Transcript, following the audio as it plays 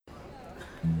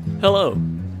Hello,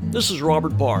 this is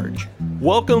Robert Barge.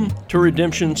 Welcome to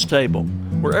Redemption's Table,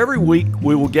 where every week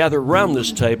we will gather around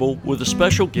this table with a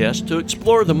special guest to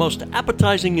explore the most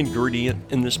appetizing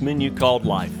ingredient in this menu called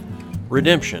life,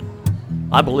 redemption.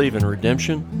 I believe in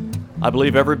redemption. I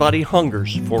believe everybody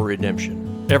hungers for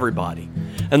redemption. Everybody.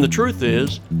 And the truth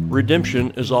is,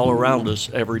 redemption is all around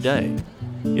us every day.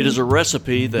 It is a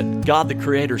recipe that God the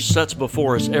Creator sets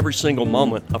before us every single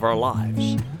moment of our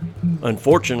lives.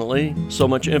 Unfortunately, so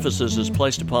much emphasis is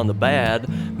placed upon the bad,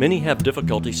 many have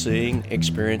difficulty seeing,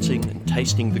 experiencing, and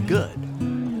tasting the good.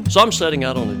 So I'm setting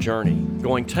out on a journey,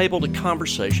 going table to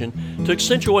conversation to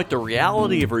accentuate the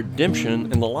reality of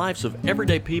redemption in the lives of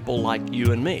everyday people like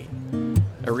you and me.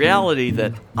 A reality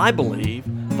that I believe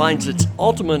finds its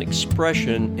ultimate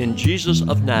expression in Jesus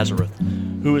of Nazareth,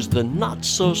 who is the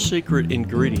not-so-secret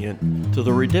ingredient to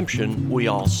the redemption we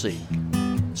all seek.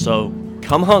 So,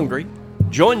 come hungry,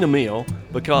 join the meal,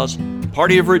 because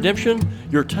party of redemption,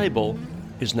 your table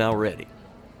is now ready.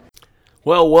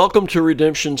 Well, welcome to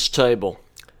Redemption's Table.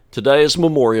 Today is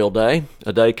Memorial Day,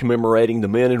 a day commemorating the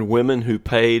men and women who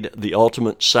paid the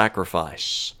ultimate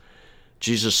sacrifice.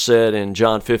 Jesus said in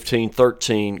John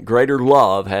 15:13, "Greater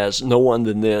love has no one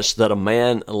than this, that a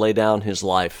man lay down his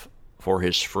life for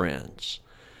his friends."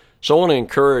 So I want to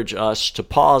encourage us to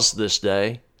pause this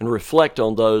day and reflect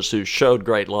on those who showed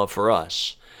great love for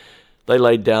us. They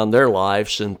laid down their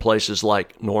lives in places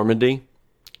like Normandy,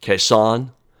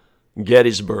 Quezon,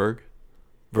 Gettysburg,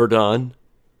 Verdun,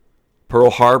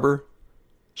 Pearl Harbor,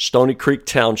 Stony Creek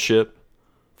Township,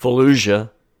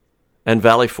 Fallujah, and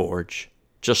Valley Forge,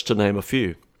 just to name a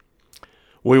few.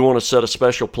 We want to set a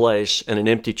special place and an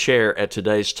empty chair at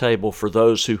today's table for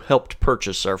those who helped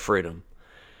purchase our freedom.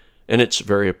 And it's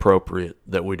very appropriate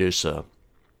that we do so.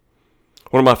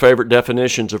 One of my favorite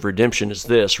definitions of redemption is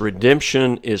this: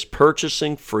 redemption is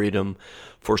purchasing freedom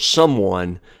for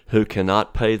someone who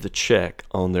cannot pay the check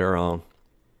on their own.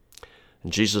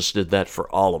 And Jesus did that for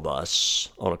all of us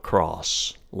on a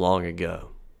cross long ago.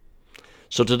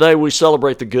 So today we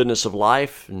celebrate the goodness of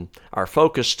life, and our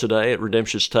focus today at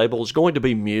Redemption's Table is going to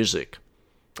be music.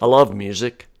 I love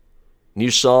music.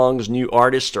 New songs, new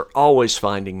artists are always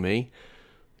finding me.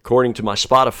 According to my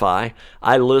Spotify,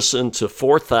 I listened to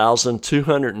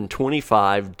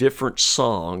 4,225 different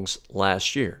songs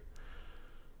last year.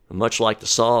 And much like the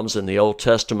Psalms in the Old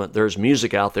Testament, there's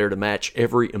music out there to match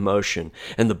every emotion.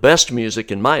 And the best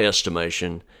music, in my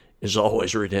estimation, is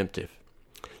always redemptive.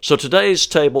 So today's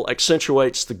table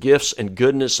accentuates the gifts and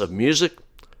goodness of music,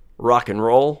 rock and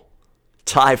roll,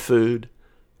 Thai food,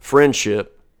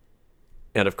 friendship,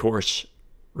 and of course,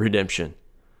 redemption.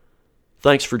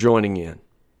 Thanks for joining in.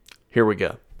 Here we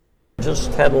go.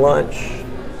 Just had lunch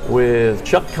with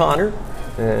Chuck Connor.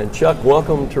 And Chuck,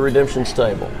 welcome to Redemption's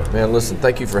Table. Man, listen,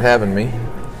 thank you for having me.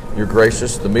 You're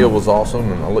gracious. The meal was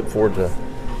awesome, and I look forward to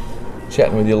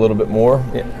chatting with you a little bit more.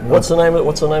 Yeah. What's the name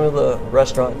of the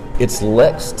restaurant? It's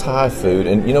Lex Thai Food,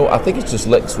 and I think it's just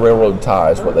Lex Railroad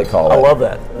Thai is what they call it. I love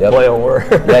that. Yep. Play on word.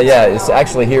 Yeah. It's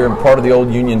actually here in part of the old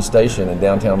Union Station in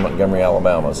downtown Montgomery,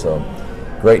 Alabama. So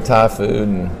great Thai food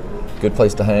and good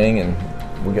place to hang, and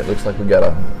looks like we got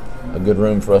a good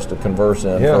room for us to converse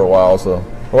in for a while. So,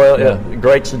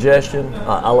 great suggestion.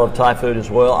 I love Thai food as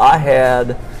well.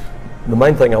 The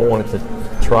main thing I wanted to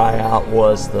try out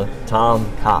was the Tom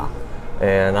Kha,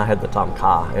 and I had the Tom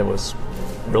Kha. It was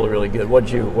really, really good.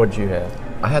 What'd you have?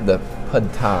 I had the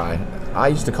Pad Thai. I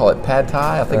used to call it Pad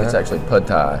Thai. I think it's actually Pad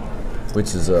Thai,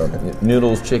 which is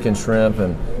noodles, chicken, shrimp,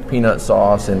 and peanut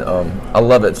sauce, and I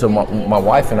love it. So my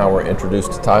wife and I were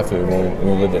introduced to Thai food when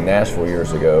we lived in Nashville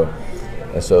years ago,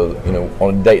 and so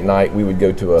on a date night we would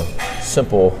go to a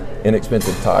simple,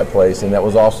 inexpensive Thai place, and that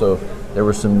was also, there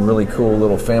were some really cool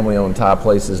little family-owned Thai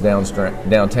places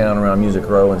downtown around Music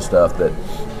Row and stuff that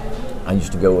I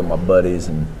used to go with my buddies,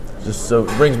 and just so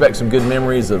it brings back some good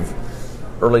memories of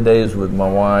early days with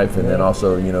my wife, and then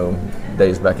also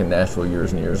days back in Nashville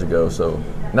years and years ago. So,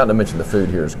 not to mention the food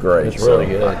here is great. It's really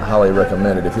good. I highly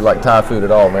recommend it. If you like Thai food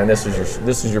at all, man, this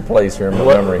is your place here in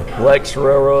Montgomery. Lex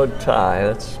Railroad Thai.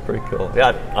 That's pretty cool.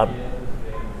 Yeah,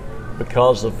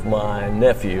 because of my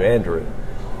nephew Andrew,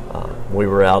 we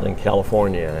were out in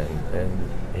California, and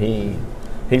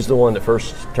he's the one that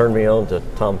first turned me on to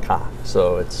Tom Kha.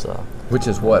 So it's which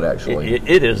is what actually?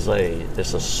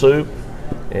 It's a soup.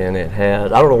 And it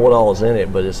had, I don't know what all is in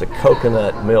it, but it's a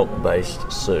coconut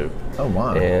milk-based soup. Oh,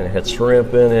 my. And it had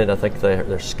shrimp in it. I think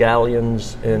there's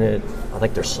scallions in it. I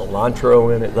think there's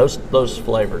cilantro in it. Those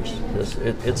flavors.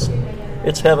 It's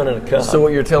heaven in a cup. So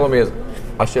what you're telling me is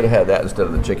I should have had that instead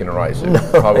of the chicken and rice soup,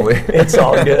 probably. It's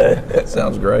all good. That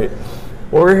sounds great.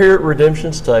 Well, we're here at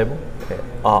Redemption's Table.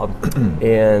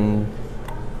 And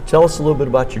Tell us a little bit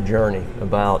about your journey,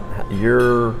 about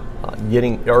your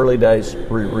getting early days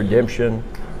redemption.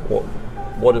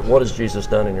 What has Jesus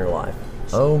done in your life?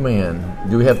 Oh man,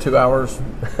 do we have 2 hours?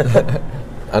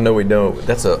 I know we don't.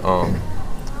 That's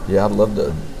yeah, I'd love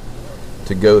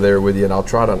to go there with you, and I'll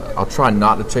try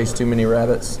not to chase too many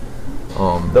rabbits.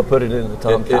 They'll put it in the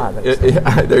top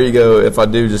 5. There you go. If I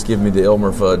do, just give me the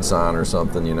Elmer Fudd sign or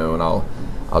something, and I'll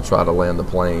try to land the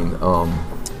plane.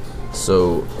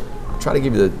 So I'll try to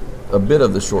give you a bit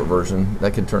of the short version.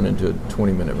 That could turn into a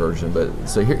 20-minute version. But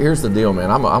so here's the deal,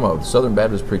 man. I'm a Southern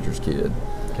Baptist preacher's kid.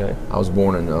 Okay. I was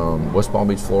born in West Palm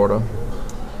Beach, Florida.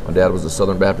 My dad was a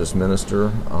Southern Baptist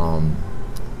minister.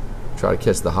 Try to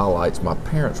catch the highlights. My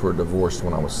parents were divorced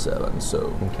when I was 7. So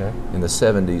in the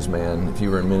 70s, man, if you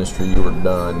were in ministry, you were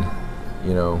done,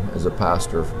 as a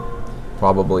pastor,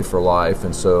 probably for life.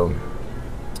 And so,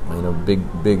 big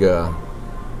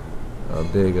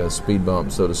speed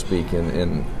bump, so to speak.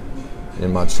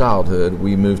 In my childhood,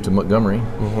 we moved to Montgomery.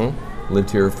 Mm-hmm.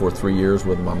 Lived here for 3 years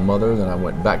with my mother. Then I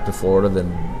went back to Florida, then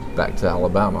back to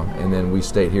Alabama. And then we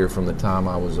stayed here from the time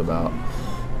I was about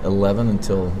 11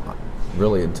 until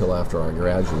after I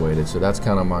graduated. So that's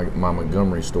kind of my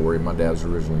Montgomery story. My dad's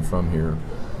originally from here.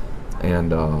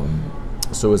 And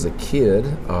so as a kid,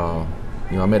 I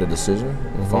made a decision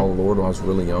to follow the Lord when I was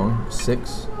really young,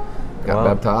 6. Got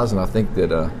baptized, and I think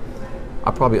that I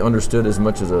probably understood as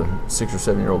much as a 6 or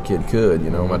 7-year-old kid could.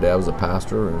 My dad was a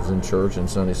pastor and was in church and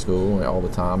Sunday school all the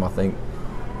time. I think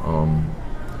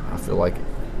I feel like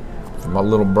from my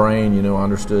little brain, I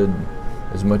understood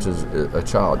as much as a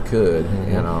child could,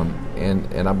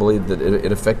 and I believe that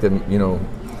it affected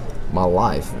my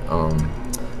life.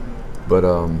 But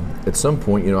at some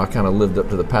point, I kind of lived up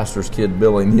to the pastor's kid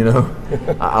billing.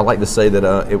 I like to say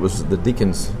that it was the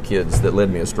deacon's kids that led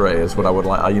me astray. That's what I would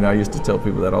like. I used to tell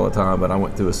people that all the time, but I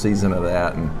went through a season of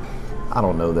that, and I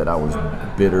don't know that I was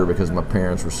bitter because my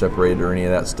parents were separated or any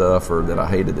of that stuff, or that I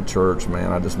hated the church.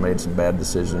 Man, I just made some bad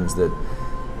decisions that,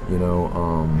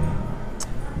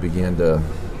 began to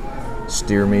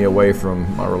steer me away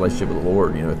from my relationship with the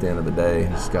Lord. At the end of the day,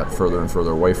 just got further and further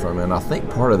away from it. And I think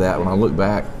part of that, when I look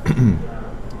back,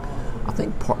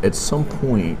 at some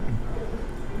point,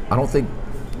 I don't think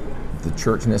the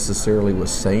church necessarily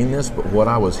was saying this, but what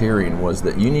I was hearing was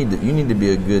that you need to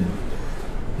be that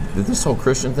this whole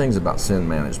Christian thing's about sin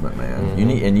management, man.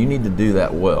 Mm-hmm. You need to do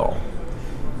that well,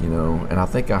 And I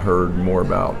think I heard more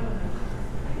about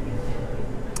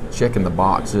checking the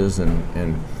boxes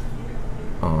and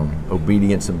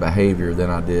obedience and behavior than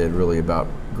I did really about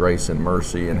grace and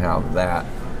mercy, and how that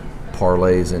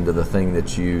parlays into the thing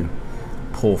that you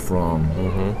pull from,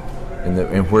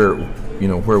 and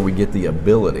where we get the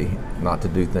ability not to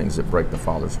do things that break the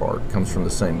Father's heart comes from the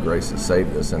same grace that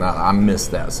saved us. And I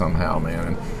missed that somehow, man.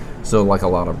 And so, like a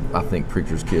lot of, I think,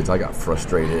 preachers' kids, I got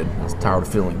frustrated. I was tired of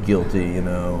feeling guilty, and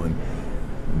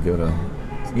go to.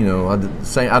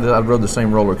 I rode the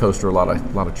same roller coaster a lot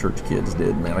of church kids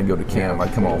did, man. I go to camp, I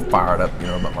come all fired up,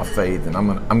 about my faith, and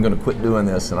I'm gonna quit doing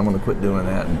this, and I'm gonna quit doing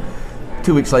that. And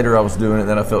 2 weeks later, I was doing it.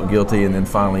 Then I felt guilty, and then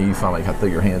finally, you throw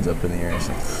your hands up in the air and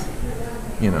say,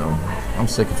 I'm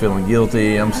sick of feeling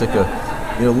guilty. I'm sick of,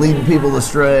 leading people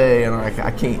astray, and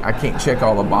I can't check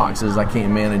all the boxes. I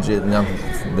can't manage it, and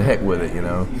the heck with it,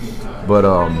 But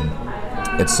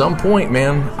at some point,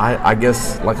 man, I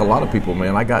guess like a lot of people,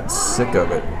 man, I got sick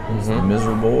of it. It's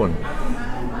miserable, and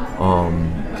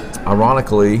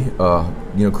ironically,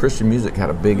 Christian music had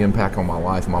a big impact on my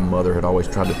life. My mother had always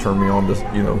tried to turn me on to,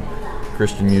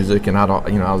 Christian music, and I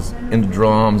was into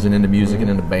drums and into music and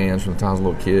into bands from the time I was a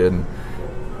little kid. And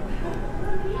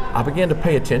I began to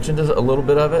pay attention to a little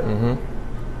bit of it,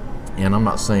 and I'm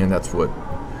not saying that's what.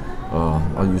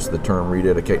 I'll use the term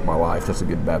rededicate my life. That's a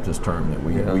good Baptist term that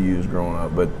we used growing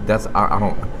up. But I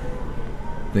don't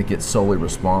think it's solely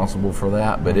responsible for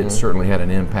that, but it certainly had an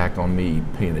impact on me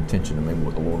paying attention to maybe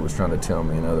what the Lord was trying to tell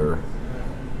me in other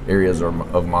areas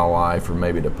of my life, or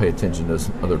maybe to pay attention to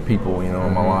other people, in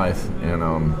my life.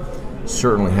 And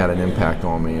certainly had an impact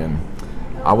on me. And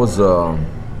I was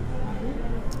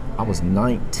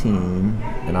 19,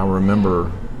 and I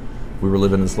remember we were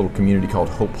living in this little community called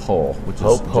Hope Hall, which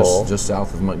is just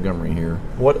south of Montgomery here.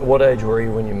 What age were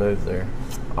you when you moved there?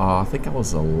 I think I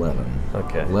was 11.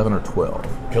 Okay. 11 or 12.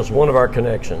 Because one of our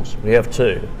connections, we have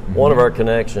 2. One of our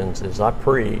connections is I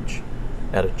preach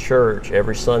at a church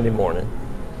every Sunday morning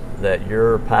that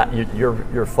your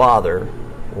father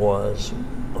was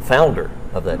the founder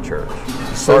of that church,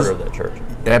 starter of that church.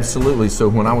 Absolutely. So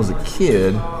when I was a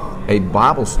kid, a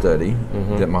Bible study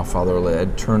that my father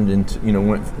led turned into,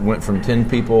 went from 10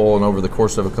 people, and over the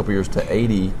course of a couple years to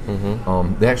 80.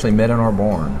 They actually met in our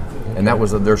barn. And that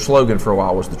was their slogan for a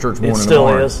while, was the church born in the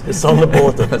barn. It still is. It's on the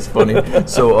bulletin. That's funny.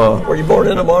 So, were you born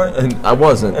in a barn? And I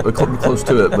wasn't, but close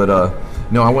to it. But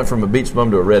no, I went from a beach bum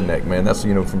to a redneck, man. That's,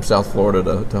 from South Florida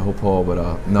to Hope Hall.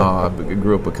 But no, I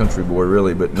grew up a country boy,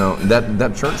 really. But no,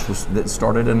 that church that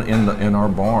started in our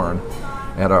barn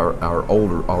at our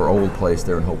old place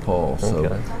there in Hope Hall. So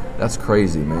that's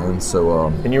crazy, man. So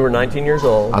and you were 19 years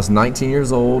old. I was 19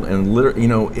 years old, and literally,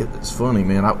 it's funny,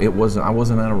 man. I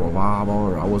wasn't at a revival,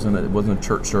 or it wasn't a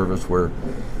church service where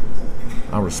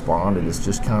I responded. It's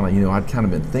just kind of, I'd kind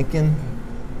of been thinking,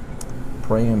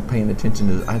 praying, paying attention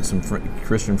to. I had some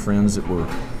Christian friends that were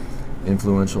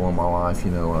influential in my life.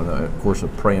 Of course, a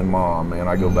praying mom, man.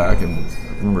 I go back and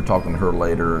remember talking to her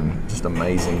later, and just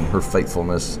amazing, her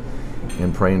faithfulness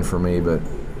in praying for me. But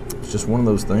it's just one of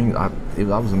those things. I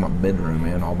was in my bedroom,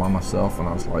 man, all by myself, and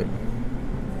I was like,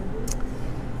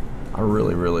 I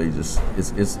really just,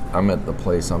 I'm at the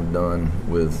place, I'm done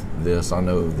with this. I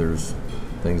know there's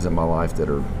things in my life that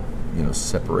are,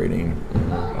 separating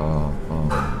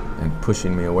and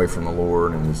pushing me away from the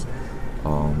Lord, and just,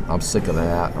 I'm sick of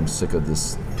that. I'm sick of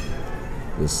this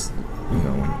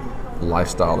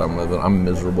lifestyle that I'm living. I'm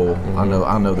miserable. I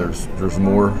know there's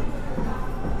more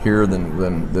here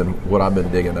than what I've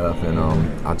been digging up, and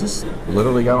I just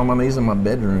literally got on my knees in my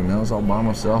bedroom. I was all by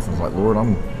myself. I was like, Lord,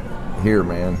 I'm here,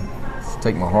 man. Just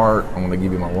take my heart. I want to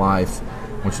give you my life.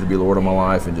 I want you to be Lord of my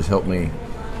life, and just help me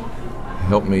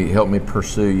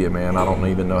pursue you, man. I don't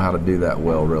even know how to do that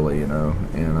well, really, and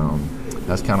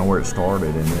that's kind of where it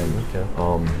started. And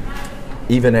then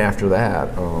even after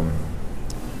that,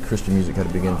 Christian music had a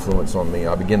big influence on me.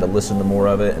 I began to listen to more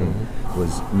of it, and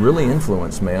was really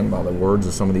influenced, man, by the words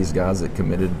of some of these guys that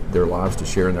committed their lives to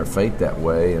sharing their faith that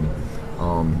way. And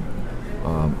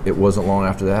it wasn't long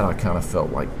after that I kind of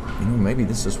felt like, maybe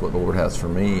this is what the Lord has for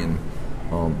me. And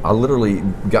I literally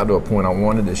got to a point I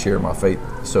wanted to share my faith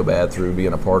so bad through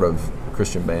being a part of a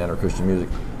Christian band or Christian music.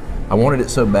 I wanted it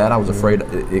so bad I was afraid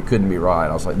it couldn't be right.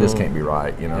 I was like, this can't be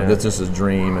right. This is a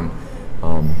dream. And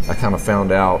I kind of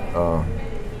found out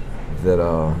that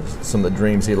some of the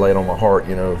dreams he laid on my heart,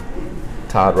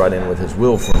 tied right in with his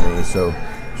will for me. So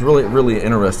it's really, really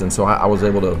interesting. So I was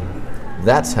able to,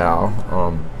 that's how,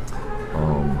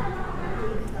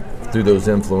 through those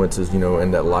influences,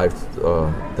 and that life,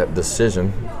 that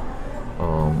decision,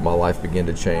 my life began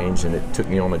to change, and it took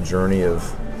me on a journey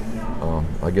of,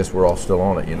 I guess we're all still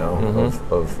on it,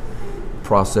 of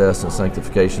process and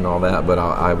sanctification and all that, but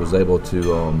I was able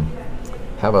to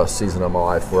have a season of my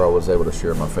life where I was able to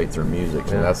share my faith through music,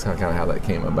 and that's kind of how that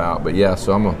came about. But yeah,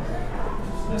 so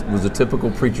was a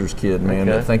typical preacher's kid, man.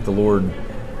 That thank the Lord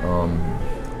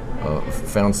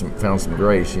found some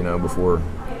grace,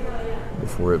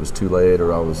 before it was too late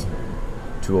or I was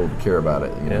too old to care about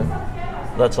it.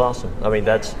 That's awesome. I mean,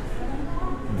 that's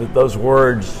those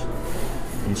words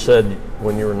you said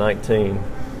when you were 19,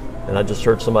 and I just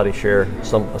heard somebody share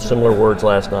similar words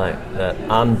last night. That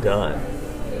I'm done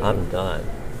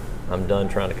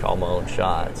trying to call my own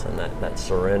shots, and that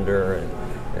surrender,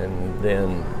 and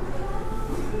then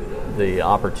the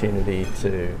opportunity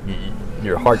to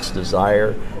your heart's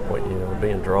desire,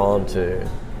 being drawn to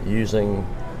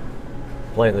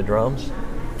playing the drums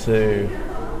to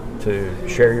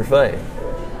share your faith,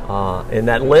 and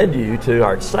that led you to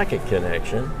our second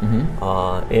connection.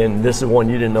 And this is one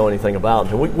you didn't know anything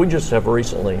about. We just have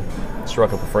recently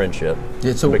struck up a friendship.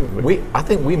 Yeah, so I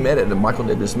think we met at the Michael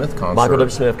W. Smith concert. Michael W.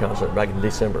 Smith concert back in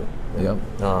December. Yep.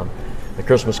 The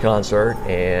Christmas concert,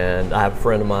 and I have a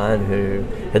friend of mine who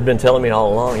had been telling me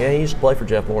all along, he used to play for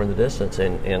Jeff Moore in the Distance,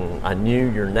 and I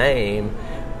knew your name,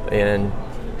 and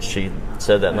she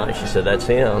said that night, she said, that's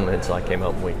him. And so I came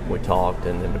up and we talked,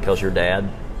 and then because your dad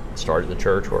started the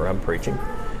church where I'm preaching,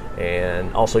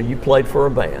 and also you played for a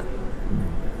band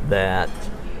that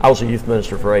I was a youth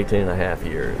minister for 18 and a half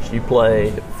years. You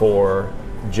played for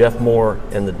Jeff Moore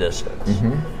in the Distance.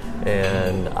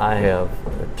 And I have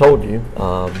told you,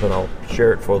 but I'll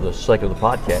share it for the sake of the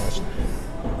podcast.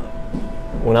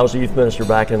 When I was a youth minister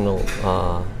back in the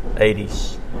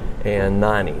 80s and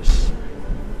 90s,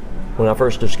 when I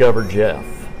first discovered Jeff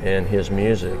and his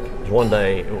music, one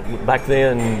day, back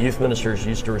then, youth ministers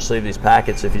used to receive these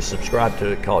packets if you subscribed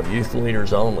to it called Youth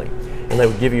Leaders Only. And they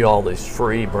would give you all these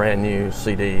free, brand new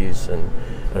CDs and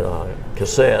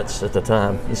cassettes at the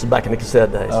time. This is back in the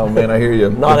cassette days. Oh man, I hear you.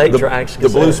 Not 8-tracks. The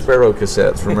Blue Sparrow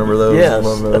cassettes. Remember those? Yes.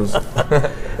 One of those.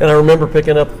 And I remember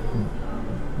picking up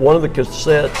one of the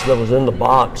cassettes that was in the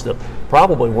box that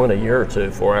probably went a year or two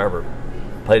before I ever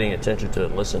paid any attention to it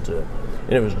and listened to it.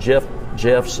 And it was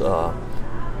Jeff's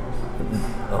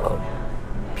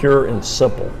Pure and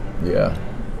Simple. Yeah.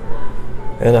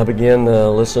 And I began to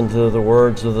listen to the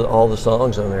words of all the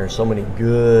songs on there. So many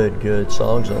good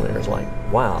songs on there. It's like,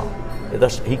 wow.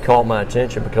 He caught my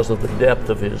attention because of the depth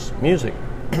of his music.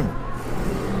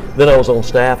 Then I was on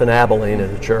staff in Abilene at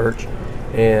a church,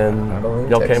 and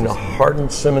y'all came to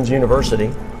Hardin-Simmons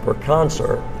University for a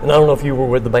concert. And I don't know if you were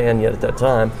with the band yet at that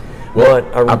time. Well,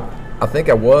 I think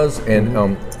I was, and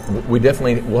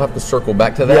we'll have to circle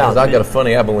back to that, because I've got a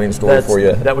funny Abilene story for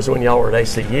you. That was when y'all were at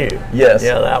ACU. Yes.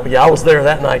 Yeah, I was there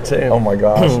that night too. Oh my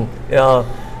gosh.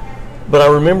 But I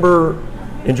remember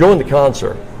enjoying the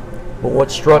concert. But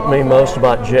what struck me most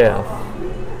about Jeff,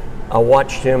 I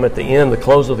watched him at the end, the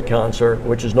close of the concert,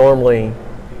 which is normally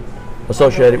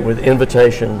associated with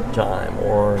invitation time,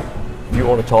 or if you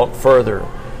want to talk further,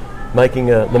 making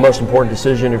the most important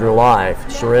decision of your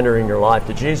life, surrendering your life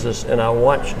to Jesus. And I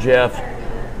watched Jeff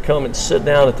come and sit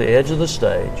down at the edge of the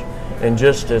stage, and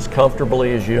just as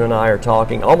comfortably as you and I are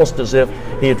talking, almost as if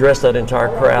he addressed that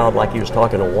entire crowd like he was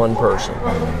talking to one person.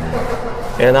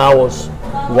 And I was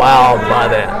wowed by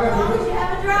that.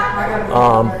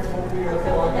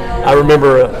 I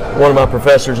remember one of my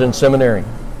professors in seminary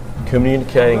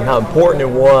communicating how important it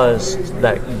was,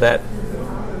 that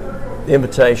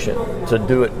invitation to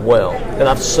do it well. And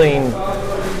I've seen,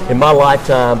 in my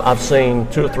lifetime, I've seen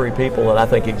 2 or 3 people that I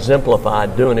think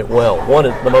exemplified doing it well. One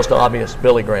is the most obvious,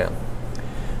 Billy Graham.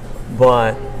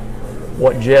 But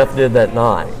what Jeff did that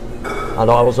night,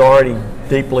 I was already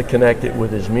deeply connected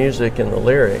with his music and the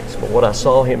lyrics, but what I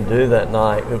saw him do that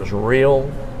night, it was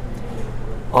real,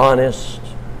 honest,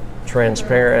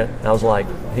 transparent. I was like,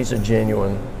 he's a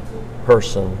genuine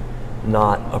person,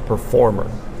 not a performer.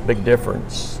 Big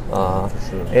difference.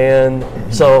 And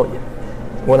so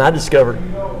when I discovered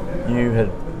you had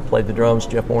played the drums,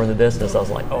 Jeff Moore in the Distance, I was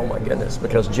like, oh my goodness,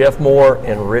 because Jeff Moore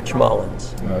and Rich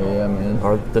Mullins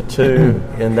are the two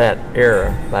in that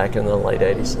era back in the late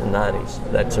 80s and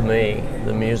 90s that, to me,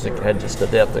 the music had just a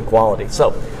depth and quality.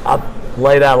 So I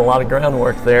laid out a lot of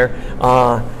groundwork there.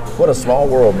 What a small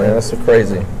world, man. That's so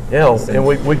crazy. Yeah, and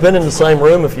we've been in the same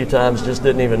room a few times, just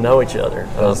didn't even know each other.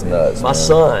 That's nuts, my man.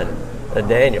 Son,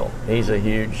 Daniel, he's a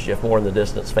huge Jeff Moore in the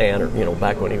Distance fan, or,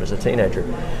 back when he was a teenager.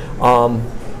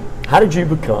 How did you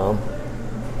become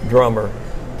drummer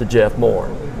to Jeff Moore?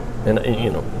 And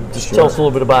just tell us a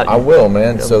little bit about you. I will,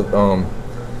 man. So,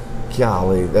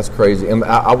 golly, that's crazy. And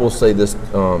I will say this,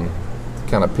 kind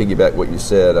of piggyback what you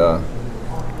said.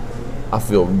 I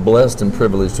feel blessed and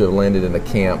privileged to have landed in a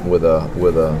camp with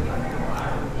a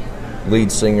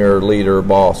lead singer, leader,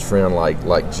 boss, friend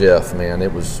like Jeff. Man,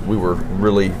 we were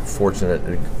really fortunate.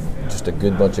 Just a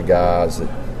good bunch of guys that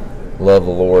love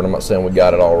the Lord. I'm not saying we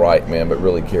got it all right, man, but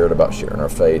really cared about sharing our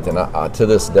faith. And I to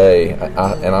this day,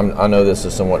 I know this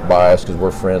is somewhat biased because we're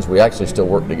friends. We actually still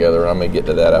work together, and I may get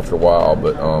to that after a while.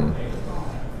 But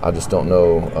I just don't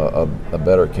know a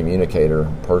better communicator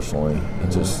personally.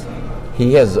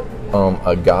 He has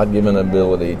a God-given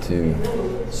ability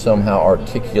to somehow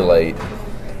articulate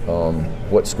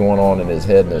what's going on in his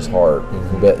head and his heart,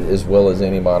 as well as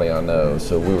anybody I know.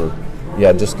 So we were,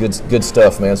 just good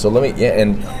stuff, man. So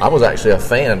and I was actually a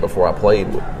fan before I played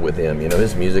with him.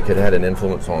 His music had an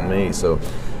influence on me. So,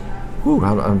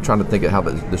 I'm trying to think of how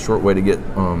the short way to get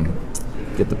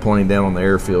the plane down on the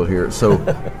airfield here. So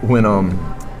when I'm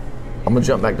gonna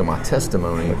jump back to my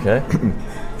testimony. Okay.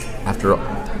 After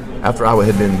I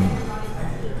had been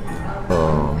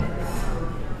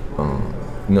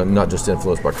not just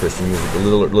influenced by Christian music, but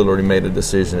literally made a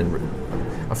decision.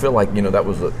 And I feel like that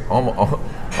was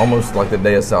almost like the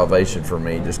day of salvation for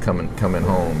me, just coming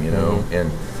home, and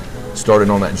started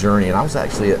on that journey. And I was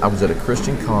at a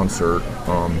Christian concert,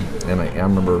 and I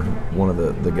remember one of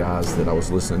the guys that I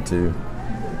was listening to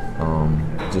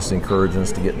just encouraging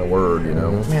us to get in the Word.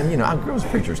 Man, I grew up as a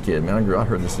preacher's kid. Man, I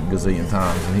heard this a gazillion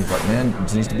times, and he's like, man,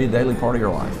 it needs to be a daily part of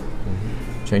your life.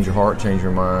 Change your heart, change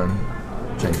your mind,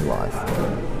 change your life.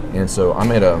 And so I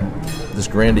made this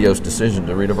grandiose decision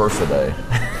to read a verse a day.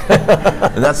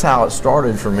 And that's how it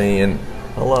started for me. And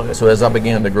I love it. So as I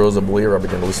began to grow as a believer, I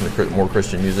began to listen to more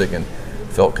Christian music and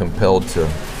felt compelled to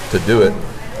do it.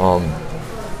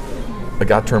 A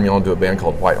guy turned me on to a band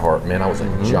called White Heart. Man, I was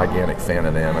a gigantic fan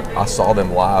of them. I saw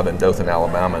them live in Dothan,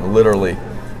 Alabama, and literally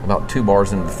about 2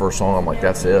 bars into the first song, I'm like,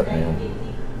 that's it, man.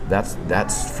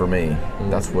 That's for me.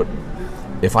 That's what,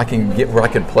 if I can get where I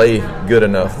can play good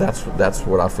enough, that's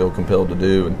what I feel compelled to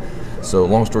do. And so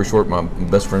long story short, my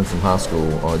best friend from high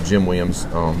school, Jim Williams,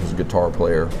 who's a guitar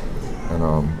player,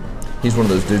 and he's one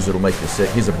of those dudes that'll make you sick.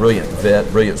 He's a brilliant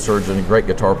vet, brilliant surgeon, great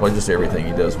guitar player, just everything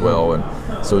he does well. And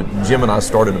so Jim and I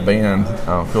started a band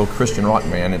called Christian Rock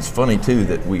Man. It's funny too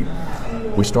that we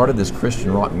started this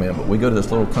Christian rock band, but we go to this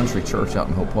little country church out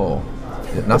in Hope Hall.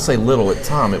 and I say little at the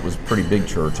time, it was a pretty big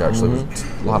church actually. It was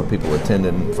a lot of people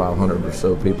attending, 500 or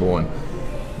so people,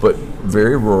 but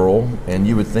very rural, and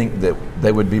you would think that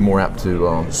they would be more apt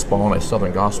to spawn a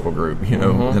Southern gospel group, you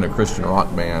know, than a Christian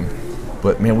rock band.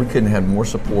 But man, we couldn't have more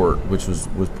support, which was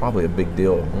probably a big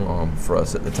deal for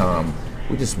us at the time.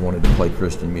 We just wanted to play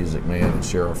Christian music, man, and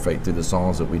share our faith through the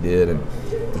songs that we did. And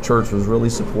the church was really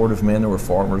supportive, man. There were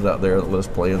farmers out there that let us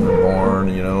play in their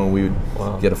barn, you know. We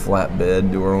would get a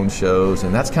flatbed, do our own shows,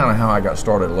 and that's kind of how I got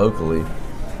started locally.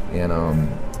 And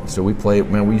so we played,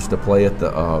 man, we used to play at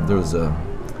there was a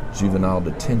juvenile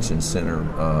detention center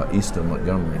east of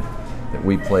Montgomery that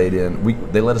we played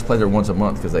in. They let us play there once a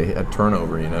month because they had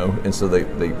turnover, you know, and so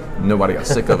nobody got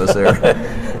sick of us there.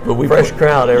 But we fresh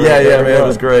crowd every man, it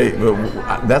was great.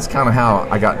 But that's kind of how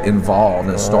I got involved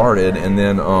and started, and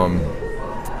then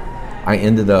I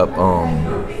ended up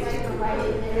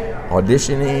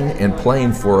auditioning and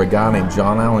playing for a guy named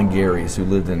John Allen Garys who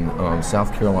lived in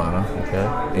South Carolina.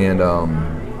 Okay. And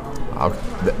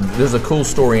there's a cool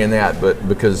story in that, but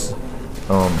because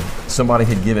somebody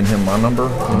had given him my number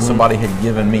and somebody had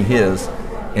given me his,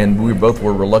 and we both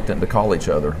were reluctant to call each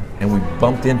other, and we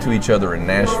bumped into each other in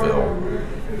Nashville,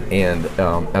 and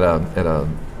at a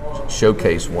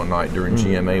showcase one night during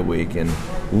GMA week, and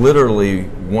literally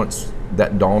once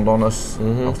that dawned on us,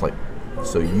 I was like,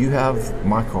 so you have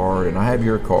my card and I have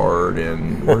your card,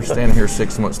 and we're standing here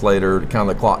 6 months later, kind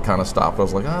of the clock kind of stopped. I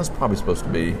was like, it's probably supposed to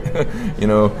be, you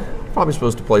know, probably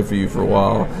supposed to play for you for a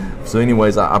while. So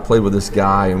anyways, I played with this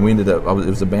guy, and we ended up, it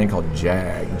was a band called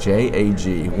Jag,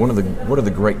 J-A-G, one of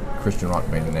the great Christian rock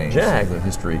band names Jag. of the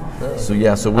history. So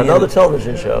yeah, so we I know the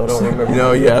television show, I don't remember. You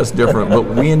know, yeah, it's different, but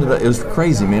we ended up, it was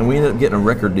crazy, man. We ended up getting a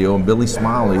record deal, and Billy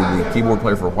Smiley, the keyboard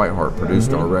player for Whiteheart,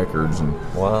 produced our records, and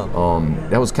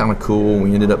that was kind of cool.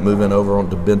 We ended up moving over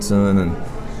onto Benson,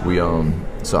 and we,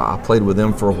 so I played with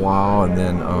them for a while, and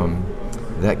then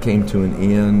that came to an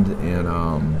end,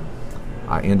 and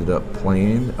I ended up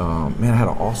playing. Man, I had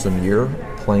an awesome year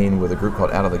playing with a group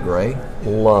called Out of the Gray.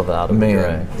 Love Out of the Gray.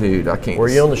 Man, dude, I can't. Were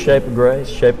you on the Shape of Grace?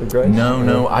 Shape of Grace?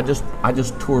 No. I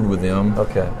just toured with them.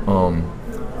 Okay.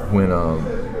 When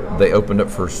they opened up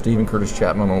for Stephen Curtis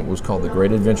Chapman on what was called the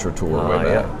Great Adventure Tour way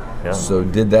back. Yeah. So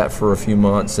did that for a few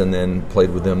months, and then played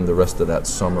with them the rest of that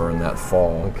summer and that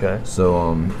fall. Okay.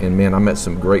 So and man, I met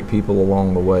some great people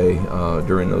along the way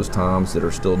during those times that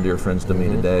are still dear friends to me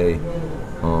today.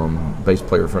 Bass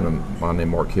player friend of mine named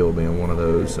Mark Hill being one of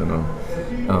those,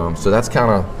 and so that's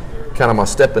kind of my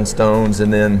stepping stones.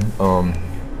 And then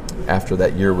after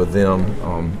that year with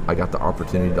them, I got the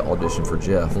opportunity to audition for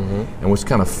Jeff. And what's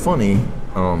kind of funny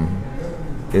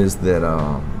is that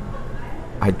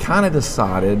I had kind of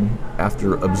decided,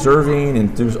 after observing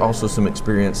and through also some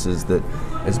experiences, that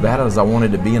as bad as I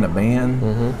wanted to be in a band,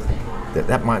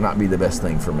 that might not be the best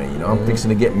thing for me. You know, I'm fixing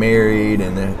to get married,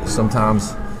 and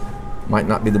sometimes might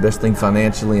not be the best thing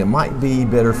financially. It might be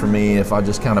better for me if I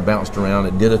just kind of bounced around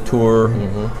and did a tour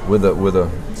with a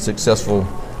successful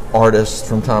artist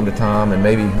from time to time, and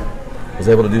maybe was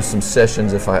able to do some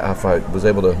sessions if I was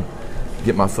able to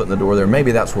get my foot in the door there.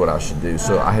 Maybe that's what I should do.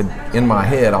 So I had, in my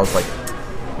head, I was like,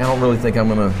 I don't really think I'm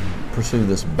going to pursue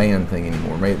this band thing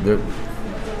anymore. Maybe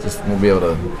just won't be able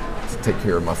to take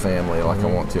care of my family like I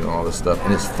want to and all this stuff.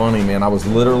 And it's funny, man, I was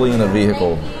literally in a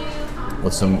vehicle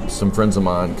with some friends of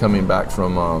mine coming back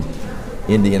from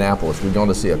Indianapolis. We'd gone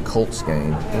to see a Colts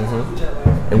game,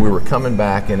 and we were coming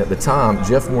back, and at the time,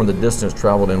 Jeff Moore and the Distance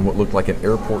traveled in what looked like an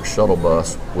airport shuttle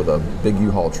bus with a big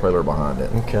U-Haul trailer behind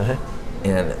it. Okay.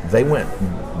 And they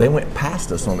went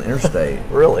past us on the interstate.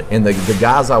 Really? And the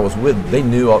guys I was with, they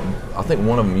knew, I think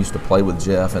one of them used to play with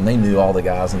Jeff, and they knew all the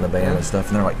guys in the band and stuff,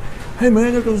 and they're like, hey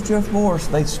man, there goes Jeff Morris.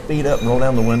 And they speed up and roll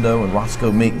down the window, and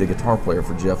Roscoe Meek, the guitar player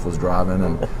for Jeff, was driving,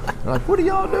 and they're like, what are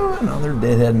y'all doing? Oh, they're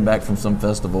deadheading back from some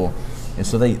festival. And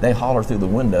so they holler through the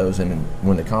windows, and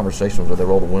when the conversation was over, they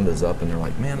roll the windows up, and they're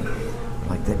like, man,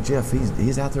 like that Jeff,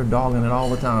 he's out there dogging it all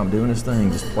the time, doing his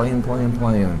thing, just playing.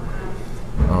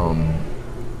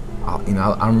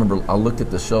 I remember I looked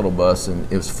at the shuttle bus,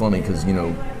 and it was funny because, you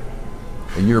know,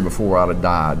 a year before I'd have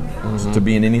died to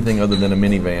be in anything other than a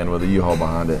minivan with a U-Haul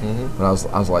behind it. But I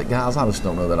was like, guys, I just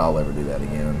don't know that I'll ever do that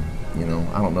again. You know,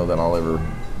 I don't know that I'll ever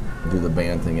do the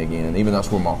band thing again. Even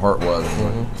that's where my heart was.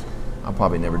 Like, I'll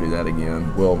probably never do that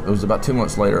again. Well, it was about 2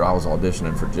 months later I was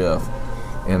auditioning for Jeff,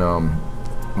 and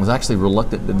I was actually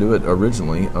reluctant to do it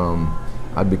originally.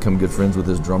 I'd become good friends with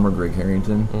his drummer, Greg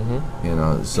Harrington,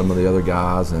 and some of the other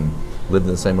guys, and lived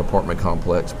in the same apartment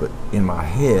complex. But in my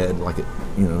head, like,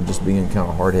 just being kind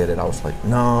of hard-headed, I was like,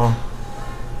 no,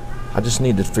 I just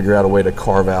need to figure out a way to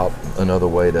carve out another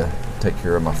way to take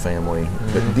care of my family.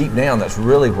 But deep down, that's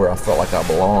really where I felt like I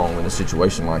belong in a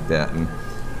situation like that. And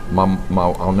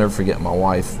I'll never forget my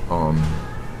wife.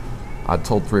 I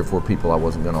told 3 or 4 people I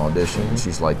wasn't going to audition, and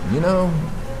she's like,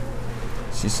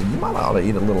 she said, you might ought to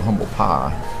eat a little humble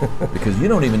pie because you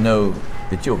don't even know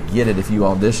that you'll get it if you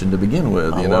audition to begin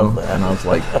with, you know? And I was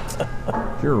like,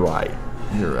 you're right.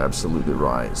 You're absolutely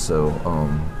right. So,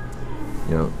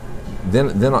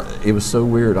 then it was so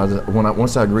weird.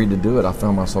 Once I agreed to do it, I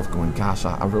found myself going, gosh,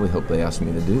 I really hope they asked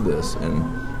me to do this. And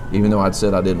even though I'd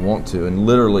said I didn't want to, and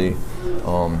literally,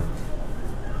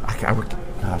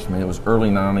 gosh, man, it was early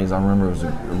 90s. I remember it was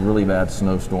a really bad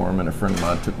snowstorm, and a friend of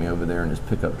mine took me over there in his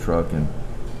pickup truck, and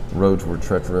the roads were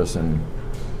treacherous. And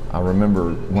I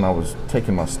remember when I was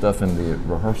taking my stuff in the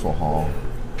rehearsal hall,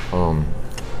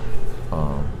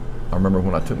 I remember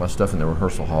when I took my stuff in the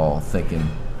rehearsal hall thinking,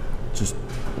 just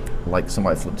like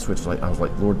somebody flipped the switch, I was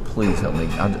like, Lord, please help me.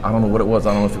 I don't know what it was.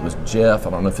 I don't know if it was Jeff. I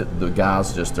don't know if the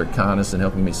guys, just their kindness and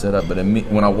helping me set up. But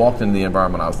when I walked into the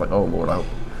environment, I was like, oh, Lord, I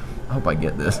hope I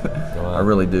get this. Wow. I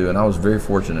really do. And I was very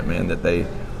fortunate, man, that they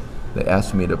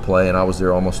asked me to play, and I was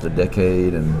there almost a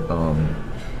decade, and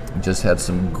just had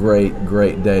some great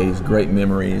days, great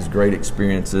memories, great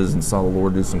experiences, and saw the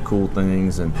Lord do some cool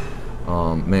things. And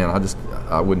man,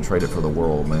 I wouldn't trade it for the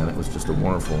world, man. It was just a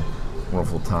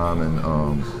wonderful time in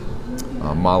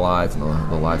my life and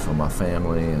the life of my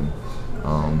family, and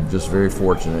just very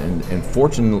fortunate. And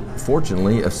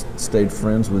fortunately, I stayed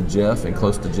friends with Jeff and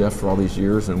close to Jeff for all these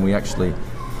years, and we actually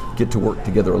get to work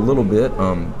together a little bit.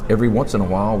 Every once in a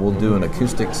while, we'll do an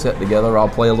acoustic set together. I'll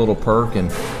play a little perk,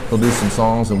 and he'll do some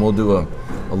songs, and we'll do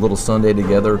a little Sunday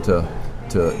together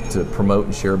to promote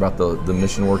and share about the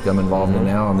mission work I'm involved in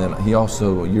now. And then he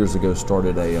also, years ago,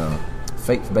 started a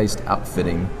faith-based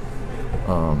outfitting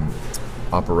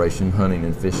operation, hunting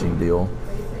and fishing deal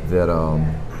that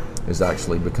has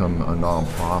actually become a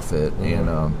nonprofit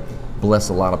and bless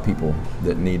a lot of people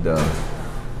that need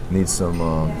some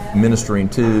ministering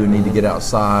too, need to get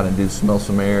outside and smell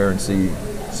some air and see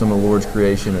some of the Lord's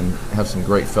creation and have some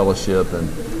great fellowship. And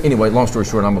anyway, long story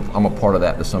short, I'm a part of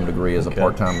that to some degree as a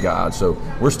part-time guide. So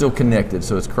we're still connected.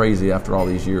 So it's crazy, after all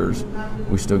these years,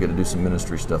 we still get to do some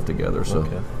ministry stuff together. So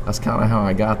that's kind of how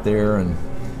I got there, and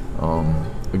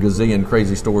a gazillion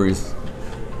crazy stories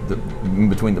in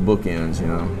between the bookends, you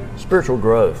know. Spiritual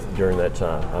growth during that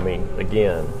time. I mean,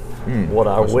 again, what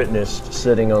I witnessed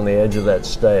sitting on the edge of that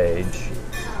stage,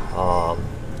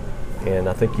 and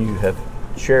I think you have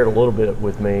shared a little bit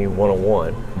with me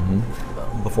one-on-one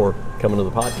before coming to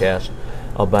the podcast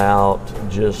about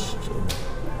just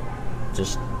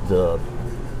the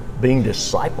being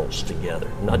disciples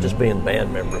together, not just being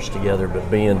band members together, but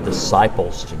being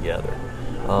disciples together.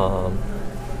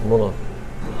 I'm going to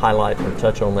highlight or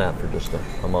touch on that for just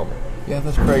a moment. Yeah,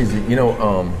 that's crazy. You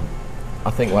know, I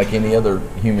think like any other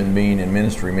human being in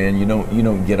ministry, man, you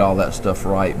don't get all that stuff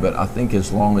right. But I think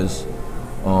as long as,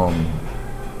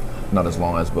 not as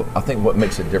long as, but I think what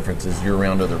makes a difference is you're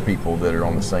around other people that are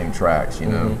on the same tracks, you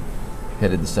know,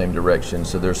 headed the same direction.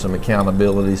 So there's some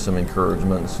accountability, some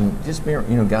encouragement, some just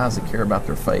being, guys that care about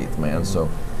their faith, man. So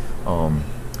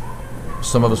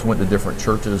some of us went to different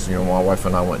churches. You know, my wife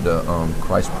and I went to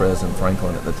Christ Pres in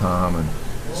Franklin at the time, and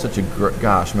such a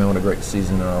gosh, man, what a great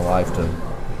season in our life to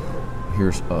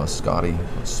hear Scotty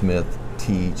Smith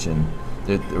teach, and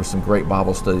there were some great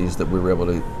Bible studies that we were able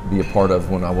to be a part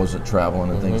of when I wasn't traveling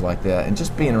and things like that. And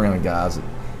just being around guys,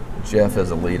 Jeff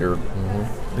as a leader,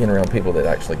 being around people that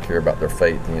actually care about their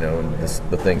faith, and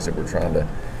the things that we're trying to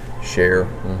share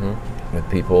with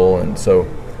people. And so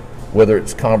whether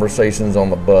it's conversations on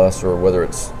the bus or whether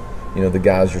it's, the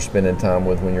guys you're spending time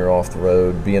with when you're off the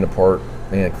road, being a part,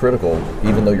 man, critical,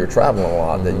 even though you're traveling a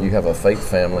lot, that you have a faith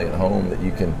family at home that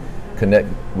you can connect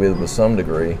with some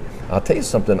degree. I'll tell you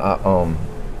something, I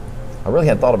really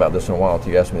hadn't thought about this in a while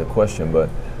until you asked me the question, but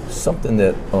something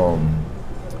that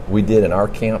we did in our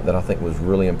camp that I think was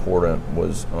really important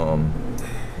was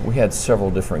we had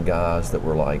several different guys that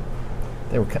were like,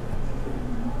 they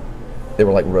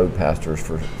were like road pastors,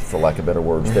 for lack of better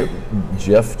words.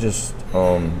 Jeff just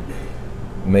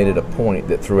made it a point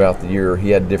that throughout the year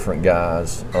he had different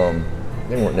guys.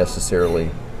 They weren't necessarily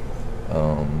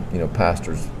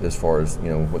pastors as far as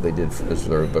what they did as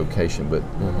their vocation, but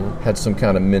had some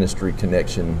kind of ministry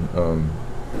connection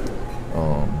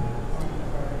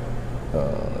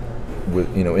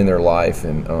with in their life,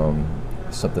 and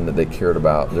something that they cared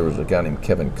about. There was a guy named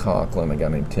Kevin Conklin, a guy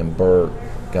named Tim Burke,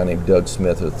 a guy named Doug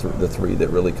Smith, the three that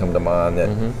really come to mind. That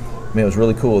it was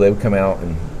really cool. They would come out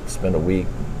and spend a week,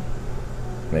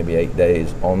 maybe 8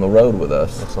 days on the road with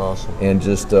us. That's awesome. And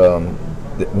just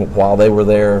while they were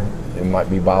there, it might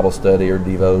be Bible study or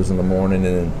devos in the morning,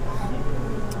 and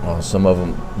then some of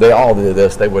them, they all did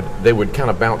this. They would kind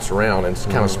of bounce around and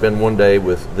kind of spend one day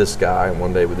with this guy and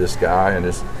one day with this guy, and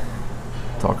just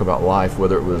talk about life,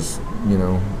 whether it was, you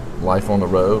know, life on the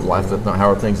road, life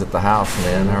how are things at the house,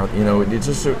 man. How, you know, it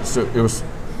just it was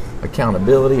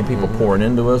accountability and people pouring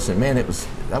into us, and man,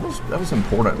 that was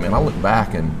important, man. I look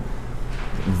back and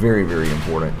very, very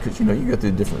important, because you know, you go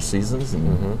through different seasons,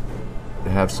 and to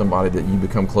have somebody that you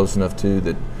become close enough to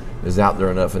that is out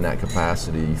there enough in that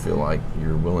capacity, you feel like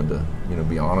you're willing to, you know,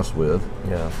 be honest with,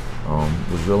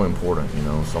 was really important, you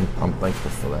know. So I'm thankful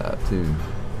for that too.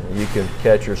 You can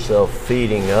catch yourself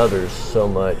feeding others so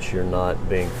much you're not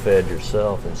being fed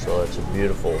yourself, and so it's a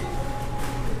beautiful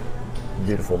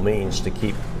means to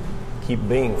keep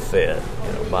being fed.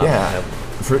 You know, by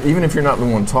even if you're not the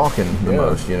one talking the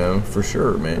most, you know, for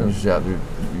sure, man. You're just out there,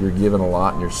 you're giving a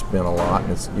lot and you're spending a lot,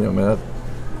 and it's, you know, man,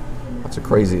 that's a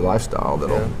crazy lifestyle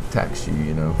that'll tax you,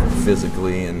 you know,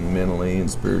 physically and mentally and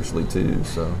spiritually too.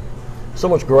 So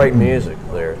much great music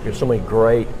there. There's so many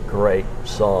great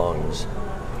songs.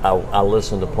 I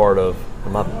listened to part of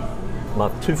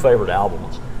my two favorite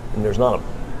albums, and there's not a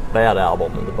bad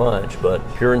album in the bunch, but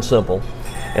Pure and Simple,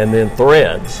 and then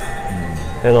Threads.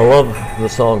 And I love the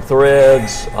song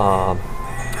Threads,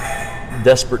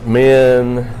 Desperate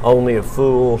Men, Only a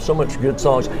Fool, so much good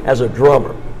songs. As a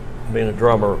drummer, being a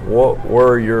drummer, what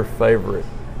were your favorite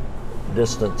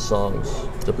distance songs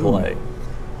to play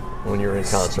when you're in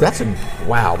concert? That's going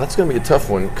to be a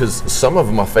tough one, because some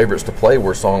of my favorites to play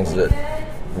were songs that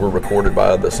were recorded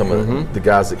by some of the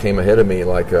guys that came ahead of me,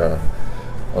 like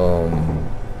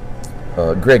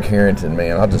Greg Harrington,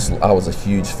 man. I was a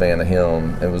huge fan of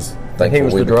him, and was thankful he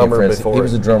was the drummer before. He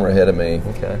was the drummer ahead of me.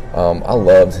 Okay. I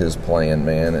loved his playing,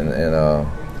 man, and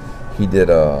he did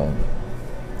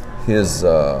his.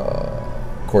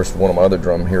 Of course, one of my other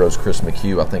drum heroes, Chris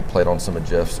McHugh, I think played on some of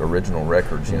Jeff's original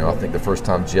records. You know, I think the first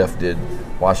time Jeff did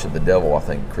 "Wash of the Devil," I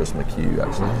think Chris McHugh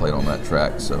actually played on that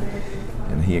track. So.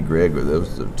 And he and Greg were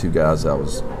those the two guys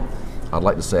I'd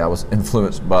like to say I was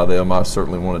influenced by them. I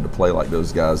certainly wanted to play like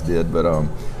those guys did. But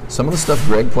some of the stuff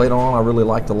Greg played on, I really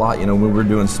liked a lot. You know, when we were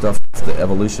doing stuff, the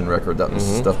Evolution record, that was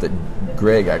stuff that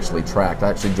Greg actually tracked. I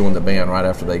actually joined the band right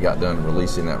after they got done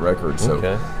releasing that record. So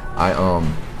I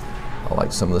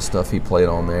liked some of the stuff he played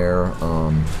on there.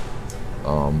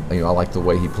 You know, I liked the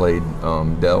way he played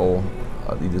Dell.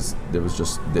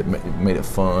 That made it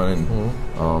fun,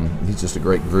 and he's just a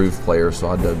great groove player, so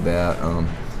I dug that.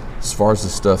 As far as the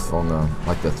stuff on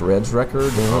the Threads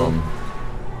record,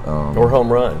 or Home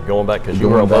Run, going back, because you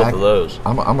were on both of those.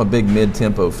 I'm a big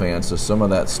mid-tempo fan, so some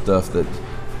of that stuff that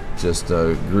just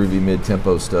groovy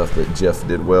mid-tempo stuff that Jeff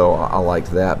did well, I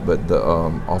liked that. But the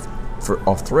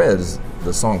off Threads,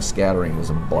 the song "Scattering" was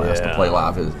a blast to play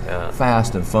live. It's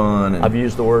fast and fun. And I've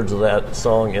used the words of that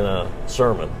song in a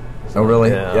sermon. Oh, really?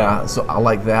 Yeah. So I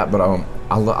like that, but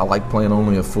I like playing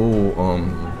 "Only a Fool."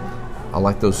 I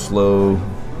like those slow,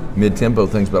 mid-tempo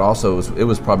things, but also it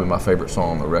was probably my favorite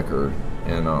song on the record.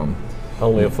 And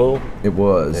 "Only a Fool." It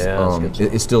was. Yeah,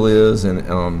 it still is, and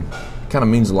kind of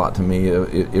means a lot to me.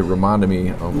 It reminded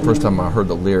me. First time I heard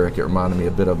the lyric, it reminded me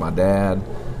a bit of my dad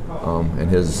and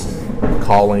his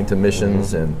calling to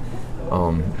missions, and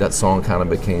that song kind of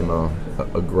became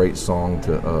a great song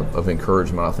of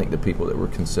encouragement, I think, to people that were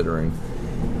considering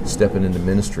stepping into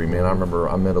ministry. Man, I remember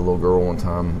I met a little girl one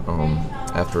time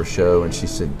after a show, and she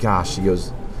said, "Gosh," she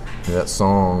goes, "that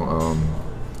song,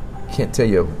 can't tell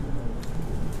you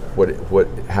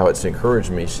how it's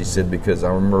encouraged me." She said, because I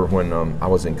remember when I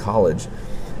was in college,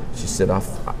 she said,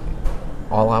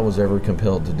 all I was ever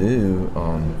compelled to do,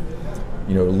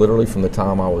 you know, literally from the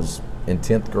time I was in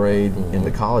 10th grade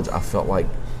into college, I felt like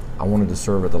I wanted to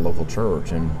serve at the local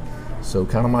church. And so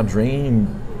kind of my dream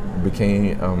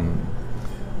became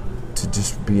to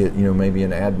just be, maybe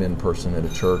an admin person at a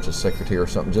church, a secretary or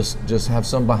something, just have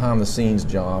some behind the scenes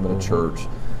job at a church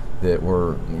that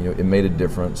it made a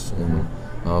difference. And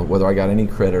whether I got any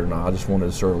credit or not, I just wanted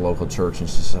to serve a local church. And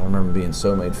she said, I remember being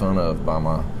so made fun of by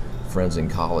my friends in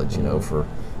college, for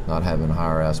not having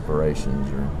higher aspirations,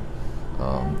 or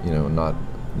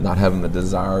not having the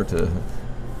desire to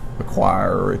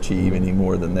acquire or achieve any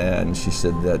more than that. And she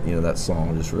said that that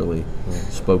song just really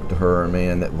spoke to her. And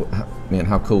man,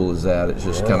 how cool is that? It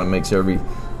just kind of makes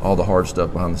all the hard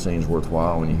stuff behind the scenes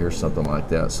worthwhile when you hear something like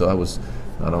that. So that was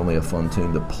not only a fun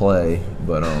tune to play,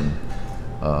 but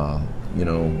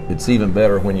it's even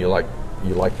better when you like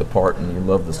the part and you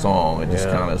love the song. It just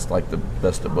kind of is like the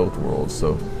best of both worlds.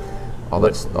 So all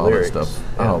that stuff.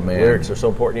 Yeah. Oh man, lyrics are so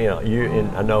important.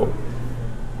 I know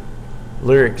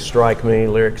lyrics strike me,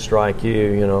 lyrics strike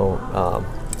you.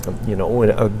 When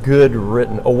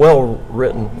a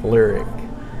well-written lyric.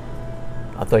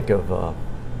 I think of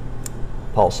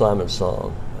Paul Simon's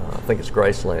song. I think it's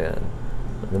Graceland.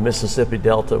 The Mississippi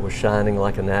Delta was shining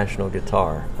like a national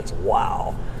guitar. That's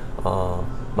wow.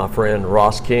 My friend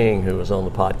Ross King, who was on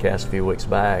the podcast a few weeks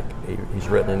back, he's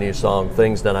written a new song,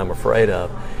 Things That I'm Afraid Of.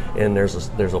 And there's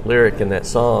a lyric in that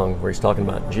song where he's talking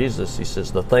about Jesus. He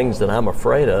says, the things that I'm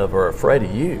afraid of are afraid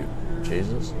of you,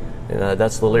 Jesus. And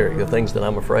that's the lyric. The things that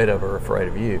I'm afraid of are afraid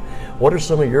of you. What are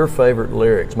some of your favorite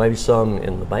lyrics? Maybe some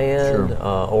in the band,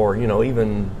 Sure. or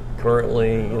even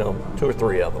currently, 2 or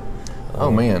 3 of them. Oh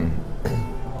man,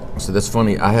 so that's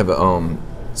funny. I have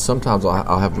sometimes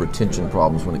I'll have retention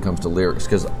problems when it comes to lyrics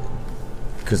because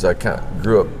I kind of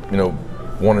grew up,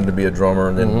 wanting to be a drummer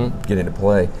and then getting to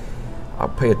play. I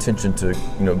pay attention to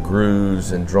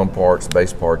grooves and drum parts,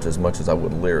 bass parts as much as I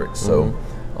would lyrics. So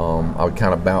I would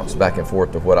kind of bounce back and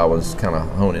forth to what I was kind of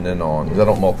honing in on, because I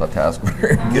don't multitask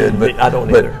very good. But I don't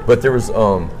either. But there was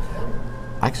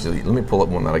actually, let me pull up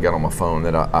one that I got on my phone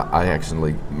that I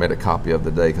actually made a copy of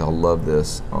today because I love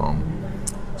this.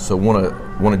 So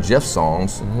one of Jeff's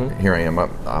songs. Here I am.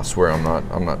 I swear I'm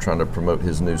not trying to promote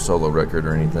his new solo record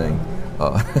or anything.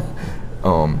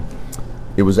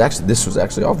 This was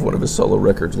actually off one of his solo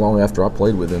records long after I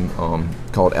played with him,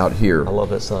 called Out Here. I love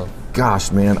that song.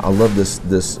 Gosh, man, I love this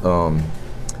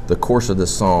the chorus of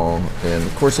this song, and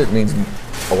of course it means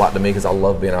a lot to me because I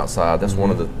love being outside. That's one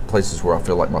of the places where I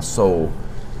feel like my soul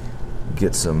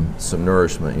gets some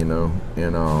nourishment,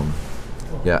 and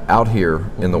out here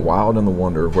in the wild and the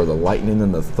wonder, where the lightning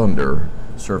and the thunder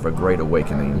serve a great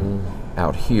awakening.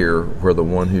 Out here where the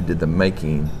one who did the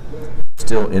making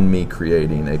still in me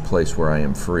creating a place where I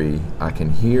am free. I can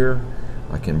hear,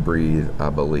 I can breathe, I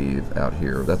believe. Out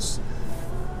here. That's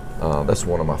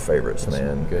one of my favorites,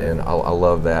 man. Good. And I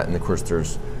love that. And of course,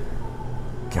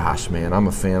 gosh, man, I'm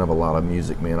a fan of a lot of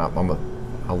music, man. I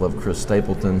love Chris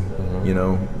Stapleton.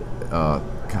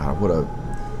 God, what a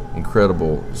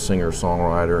incredible singer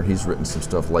songwriter. He's written some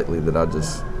stuff lately that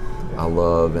I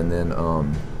love. And then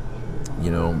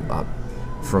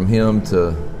from him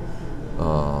to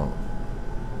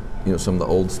some of the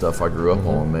old stuff I grew up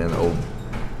on, man.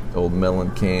 Old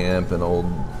Mellencamp and old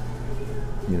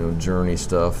Journey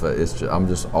stuff. I'm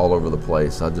just all over the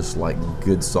place. I just like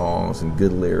good songs and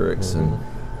good lyrics, and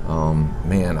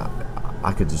man,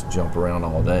 I could just jump around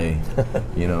all day,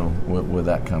 with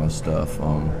that kind of stuff.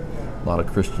 A lot of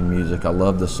Christian music. I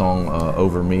love the song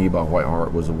 "Over Me" by White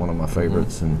Heart, was one of my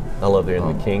favorites, and I love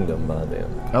 "In the Kingdom" by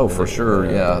them. Oh, for sure,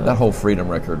 yeah. That whole Freedom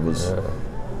record was,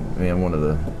 man, one of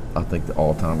the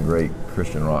all-time great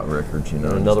Christian rock records. And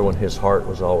another one, "His Heart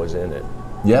Was Always in It."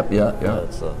 Yep, yeah.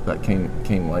 That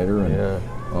came later,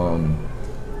 and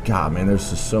God, man,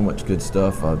 there's just so much good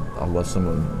stuff. I love some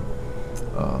of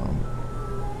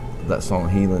that song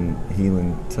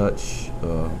 "Healing Touch"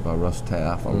 by Russ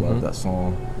Taff. I love that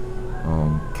song.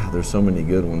 God, there's so many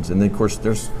good ones, and then of course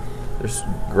there's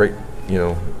great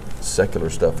secular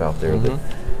stuff out there that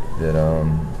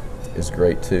is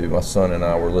great too. My son and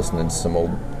I were listening to some old.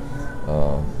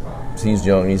 He's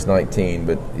young, he's 19,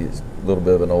 but he's a little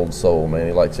bit of an old soul, man.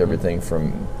 He likes everything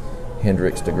from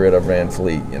Hendrix to Greta Van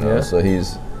Fleet, So he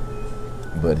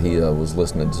was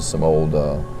listening to some old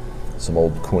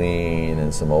Queen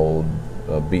and some old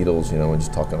Beatles, and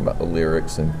just talking about the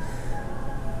lyrics. And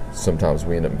sometimes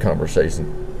we end up in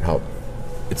conversation how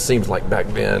it seems like back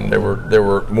then there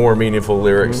were more meaningful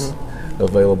lyrics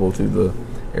available to the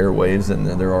airwaves than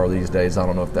there are these days. I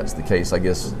don't know if that's the case. I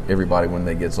guess everybody when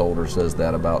they gets older says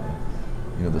that about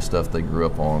the stuff they grew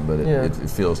up on, but it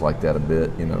feels like that a bit,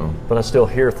 But I still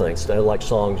hear things. Like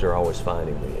songs are always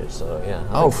finding me. So yeah.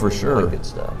 Oh, for sure. Good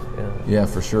stuff. Yeah. Yeah,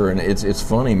 for sure. And it's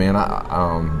funny, man.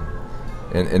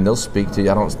 And they'll speak to you.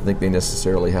 I don't think they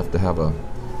necessarily have to have a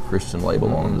Christian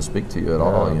label on them to speak to you at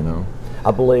all.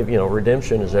 I believe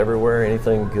redemption is everywhere.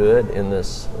 Anything good in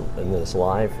this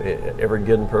life, every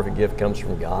good and perfect gift comes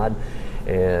from God,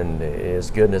 and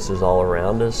His goodness is all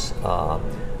around us.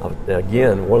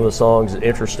 Again, one of the songs,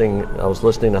 interesting, I was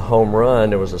listening to Home Run.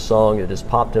 There was a song that just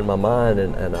popped in my mind,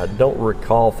 and I don't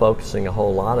recall focusing a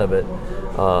whole lot of it,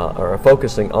 or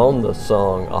focusing on the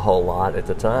song a whole lot at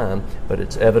the time, but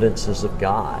it's Evidences of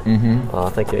God. I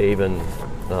think they even,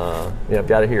 I've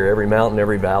got to hear every mountain,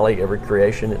 every valley, every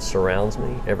creation, it surrounds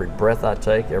me. Every breath I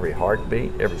take, every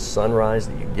heartbeat, every sunrise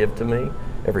that you give to me,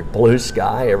 every blue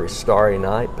sky, every starry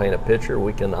night, paint a picture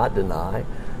we cannot deny.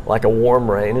 like a warm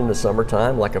rain in the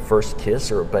summertime, like a first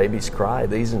kiss or a baby's cry.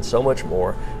 These and so much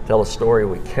more tell a story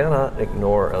we cannot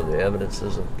ignore of the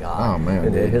evidences of God. Oh, man,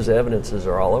 and dude. His evidences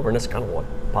are all over, and that's kind of what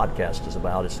podcast is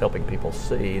about, is helping people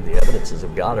see the evidences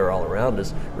of God are all around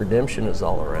us. Redemption is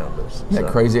all around us. Isn't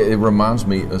that crazy? It reminds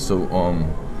me,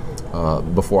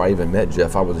 before I even met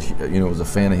Jeff, I was a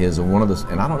fan of his, and one of the,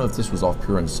 and I don't know if this was off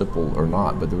Pure and Simple or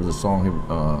not, but there was a song he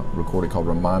recorded called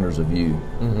 "Reminders of You,"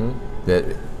 that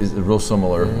is real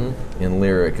similar in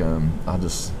lyric.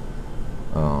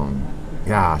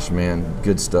 Gosh, man,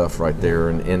 good stuff right there,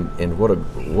 and what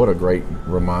a great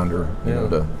reminder, you know,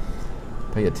 to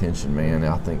pay attention, man.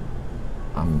 I think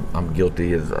I'm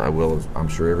guilty, as I'm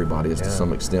sure everybody is to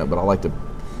some extent, but I like to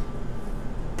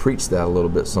preach that a little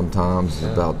bit sometimes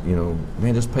about, you know,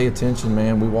 man, just pay attention,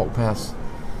 man. We walk past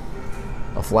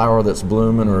a flower that's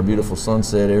blooming or a beautiful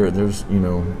sunset area. There's, you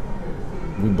know,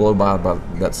 we blow by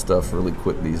that stuff really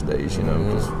quick these days, you know,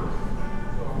 because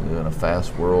in a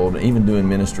fast world, even doing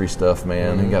ministry stuff,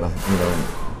 man, you got an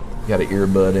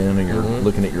earbud in, and you're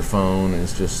looking at your phone, and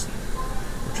it's just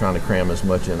trying to cram as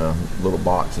much in a little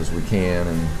box as we can,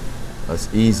 and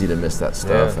it's easy to miss that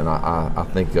stuff. And I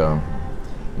think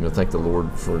thank the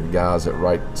Lord for guys that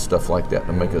write stuff like that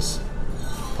to make us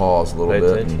pause a little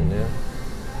bit, attention,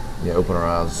 and open our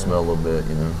eyes, smell a little bit,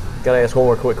 you know. Got to ask one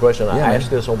more quick question. I man. asked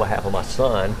this on behalf of my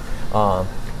son.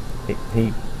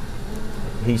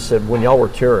 He said, when y'all were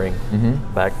touring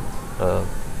back,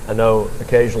 I know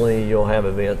occasionally you'll have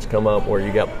events come up where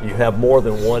you have more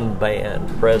than one band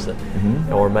present,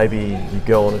 or maybe you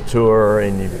go on a tour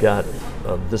and you've got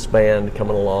this band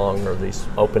coming along, or these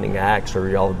opening acts, or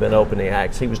y'all have been opening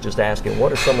acts. He was just asking,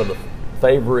 what are some of the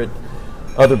favorite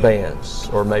other bands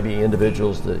or maybe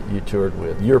individuals that you toured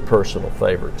with, your personal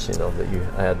favorites, you know, that you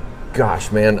had?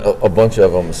 Gosh, man, a bunch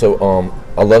of them. So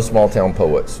I love Small Town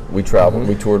Poets. We traveled,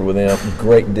 we toured with them.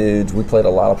 Great dudes. We played a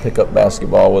lot of pickup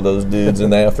basketball with those dudes in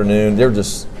the afternoon. They're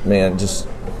just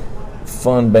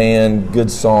fun band,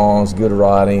 good songs, good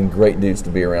writing, great dudes to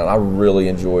be around. I really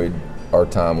enjoyed our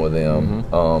time with them.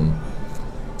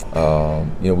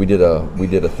 We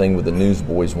did a thing with the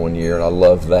Newsboys one year, and I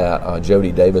loved that.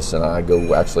 Jody Davis and I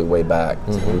go actually way back.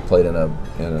 We played in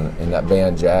that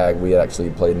band Jag. We had actually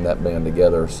played in that band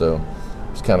together, so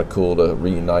it was kind of cool to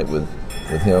reunite with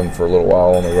him for a little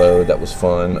while on the road. That was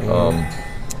fun.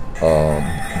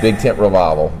 Big Tent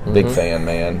Revival, big fan,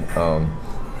 man.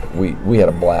 We had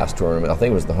a blast touring. I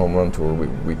think it was the Home Run tour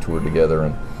we toured together,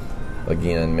 and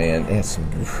again, man, it had some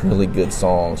really good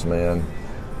songs, man.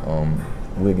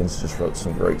 Wiggins just wrote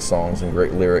some great songs and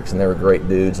great lyrics, and they were great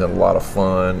dudes and a lot of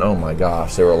fun. Oh my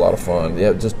gosh, they were a lot of fun.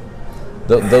 Yeah, just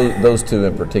those two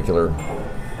in particular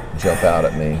jump out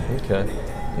at me. Okay.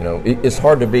 You know, it's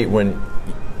hard to beat when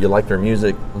you like their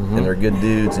music and they're good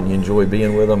dudes and you enjoy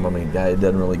being with them. I mean, it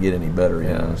doesn't really get any better, you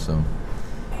know. So,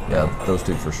 yeah, those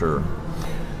two for sure.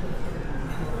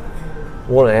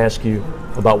 I want to ask you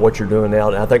about what you're doing now.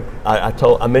 And I think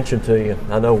I mentioned to you,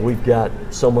 I know we've got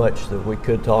so much that we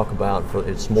could talk about.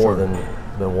 It's more than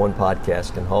one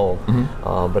podcast can hold.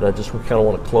 But I just kind of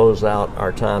want to close out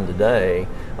our time today,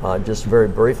 just very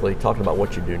briefly talking about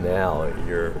what you do now.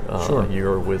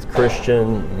 You're with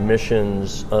Christian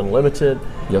Missions Unlimited.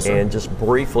 Yes, sir. And just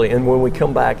briefly, and when we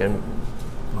come back, and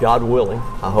God willing,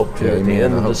 I hope to at the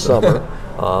end of the summer,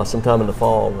 sometime in the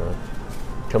fall,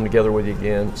 come together with you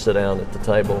again, sit down at the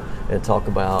table, and talk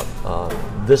about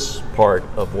this part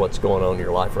of what's going on in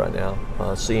your life right now,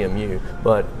 CMU.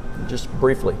 But just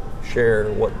briefly share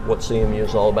what CMU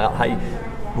is all about, a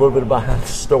little bit behind the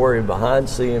story behind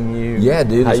CMU. Yeah,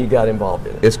 dude. How you got involved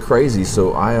in it. It's crazy.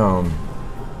 So I,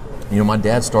 my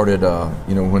dad started,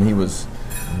 when he was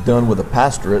done with the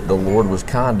pastorate, the Lord was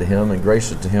kind to him and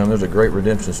gracious to him. There's a great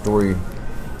redemption story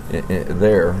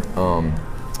there.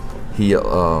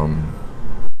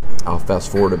 I'll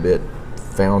fast forward a bit,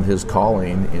 found his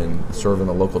calling in serving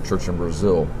a local church in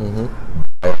Brazil.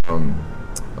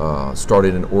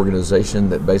 Started an organization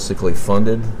that basically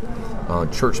funded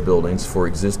church buildings for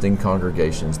existing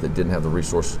congregations that didn't have the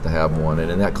resources to have one. And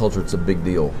in that culture, it's a big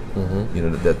deal,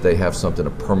 that they have something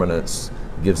of permanence,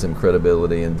 gives them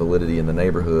credibility and validity in the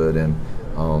neighborhood. And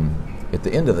at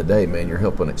the end of the day, man, you're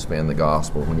helping expand the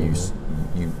gospel when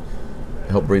you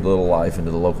help breathe a little life into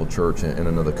the local church in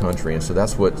another country. And so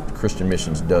that's what Christian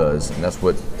Missions does, and that's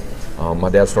what my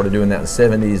dad started doing that in the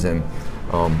 70s. And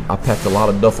I packed a lot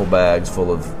of duffel bags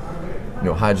full of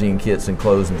hygiene kits and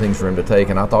clothes and things for him to take,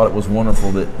 and I thought it was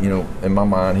wonderful that in my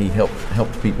mind he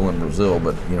helped people in Brazil.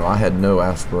 But I had no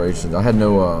aspirations. I had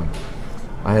no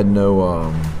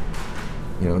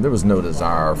there was no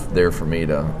desire there for me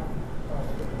to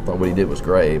thought what he did was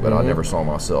great, but I never saw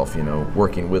myself,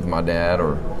 working with my dad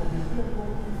or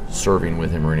serving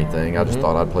with him or anything. I just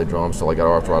thought I'd play drums till I got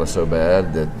arthritis so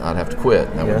bad that I'd have to quit.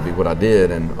 And that would be what I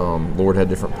did. And Lord had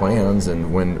different plans.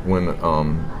 And when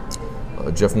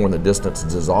Jeff More Than Distance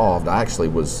dissolved, I actually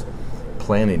was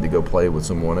planning to go play with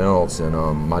someone else. And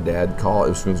my dad called.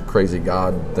 It was crazy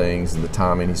God things and the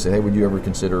timing. He said, "Hey, would you ever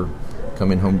consider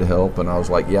coming home to help?" And I was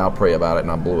like, "Yeah, I'll pray about it."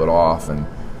 And I blew it off. And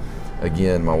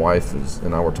again, my wife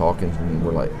and I were talking, and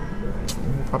we're like,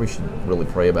 probably should really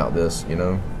pray about this, You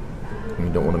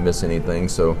don't want to miss anything.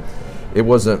 So it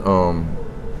wasn't,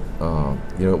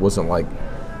 it wasn't like,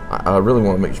 I really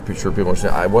want to make sure people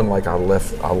understand, it wasn't like I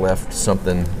left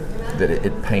something that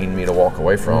it pained me to walk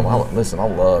away from. I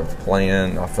loved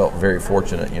playing. I felt very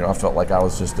fortunate. I felt like I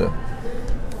was just a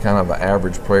kind of an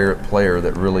average player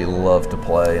that really loved to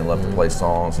play and loved to play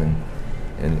songs and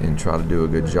try to do a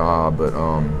good job. But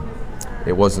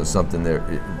it wasn't something that,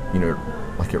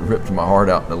 like it ripped my heart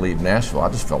out to leave Nashville. I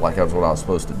just felt like that was what I was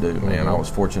supposed to do, man. I was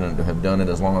fortunate to have done it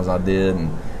as long as I did,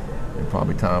 and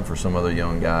probably time for some other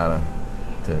young guy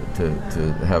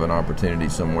to have an opportunity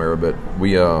somewhere. But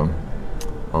we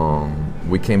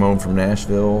came home from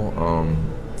Nashville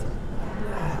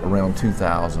around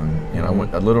 2000, and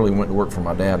I literally went to work for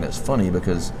my dad. And it's funny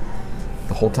because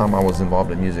the whole time I was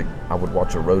involved in music, I would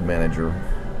watch a road manager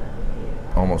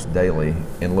almost daily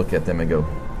and look at them and go,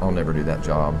 "I'll never do that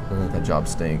job. That job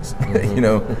stinks."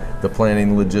 The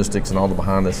planning, logistics, and all the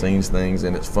behind-the-scenes things.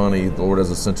 And it's funny, the Lord has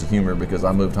a sense of humor because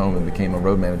I moved home and became a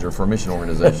road manager for a mission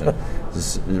organization.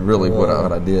 This is really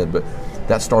what I did. But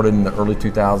that started in the early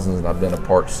 2000s, and I've been a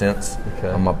part since.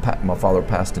 Okay. My father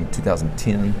passed in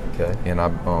 2010, and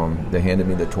they handed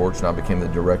me the torch, and I became the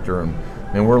director.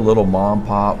 And we're a little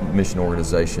mom-pop mission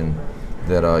organization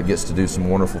that gets to do some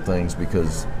wonderful things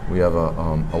because we have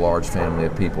a large family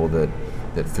of people that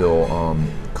feel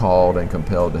called and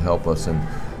compelled to help us. And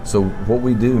so what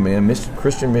we do, man,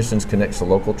 Christian Missions connects a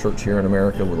local church here in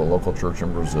America with a local church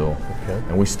in Brazil. Okay.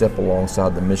 And we step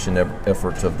alongside the mission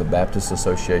efforts of the Baptist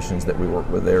associations that we work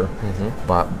with there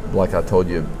by, like I told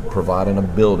you, providing a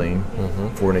building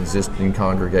for an existing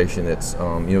congregation that's,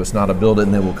 it's not a build it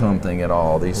and they will come thing at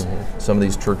all. Some of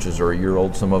these churches are a year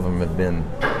old, some of them have been,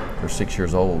 they're 6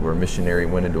 years old, where a missionary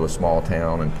went into a small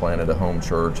town and planted a home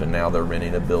church, and now they're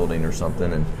renting a building or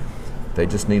something, and they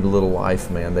just need a little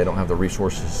life, man. They don't have the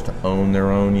resources to own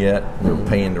their own yet. They're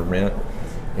paying to rent.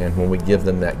 And when we give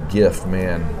them that gift,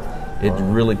 man, it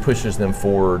really pushes them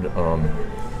forward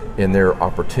in their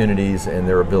opportunities and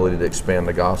their ability to expand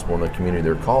the gospel in the community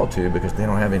they're called to, because they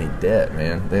don't have any debt,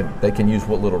 man. They can use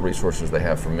what little resources they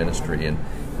have for ministry and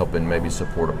helping maybe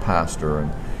support a pastor.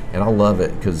 And I love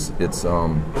it because it's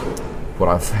what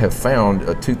I have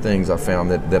found, two things I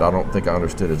found that I don't think I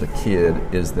understood as a kid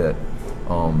is that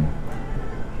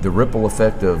the ripple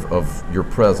effect of your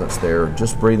presence there,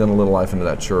 just breathing a little life into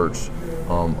that church,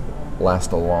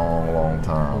 lasts a long, long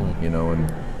time, and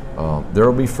there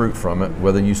will be fruit from it,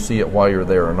 whether you see it while you're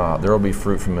there or not. There will be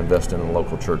fruit from investing in the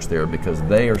local church there because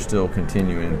they are still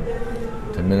continuing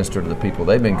to minister to the people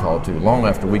they've been called to long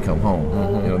after we come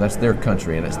home. That's their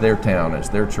country and it's their town, and it's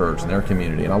their church and their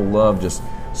community, and I love just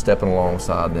stepping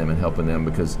alongside them and helping them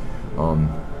because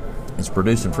it's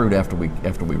producing fruit after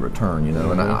we return,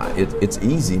 and it's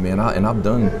easy, man. And I've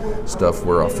done stuff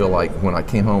where I feel like when I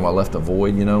came home I left a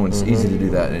void, and it's easy to do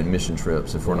that in mission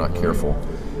trips if we're not careful.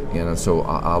 And so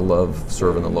I love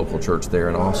serving the local church there,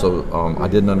 and also I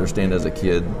didn't understand as a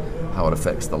kid how it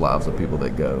affects the lives of people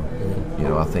that go.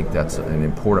 I think that's an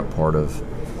important part of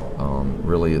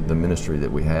really the ministry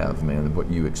that we have, man, what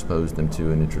you expose them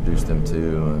to and introduce them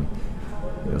to.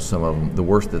 And some of them, the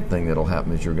worst thing that'll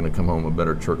happen is you're going to come home a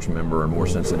better church member and more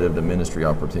sensitive to ministry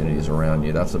opportunities around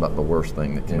you. That's about the worst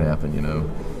thing that can happen,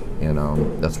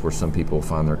 And that's where some people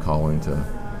find their calling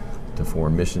to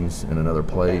foreign missions in another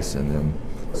place. And then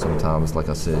sometimes, like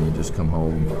I said, you just come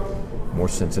home more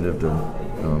sensitive to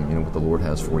what the Lord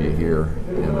has for you here.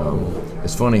 And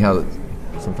it's funny how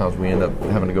sometimes we end up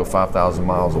having to go 5,000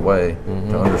 miles away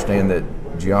to understand that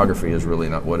geography is really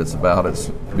not what it's about. It's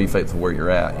be faithful where you're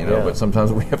at, But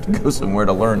sometimes we have to go somewhere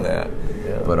to learn that.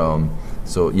 Yeah. But I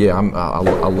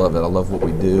love it. I love what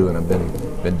we do, and I've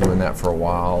been doing that for a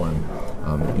while. And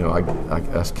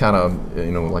that's kind of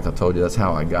like I told you, that's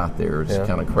how I got there. It's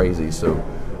kind of crazy. So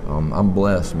I'm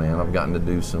blessed, man. I've gotten to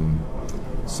do some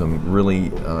really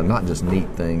not just neat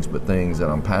things, but things that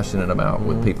I'm passionate about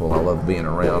with people I love being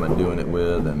around and doing it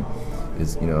with, and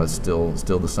it's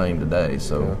still the same today.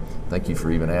 So thank you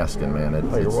for even asking, man.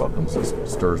 You're welcome. It just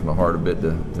stirs my heart a bit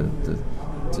to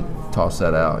toss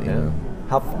that out.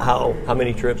 How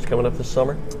many trips coming up this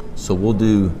summer? So we'll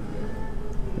do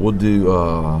We'll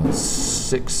do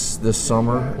 6 this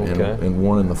summer and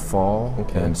 1 in the fall.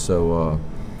 Okay. And so,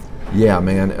 yeah,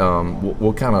 man,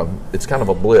 we'll kind of, it's kind of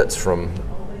a blitz from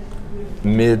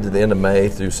mid to the end of May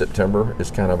through September is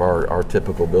kind of our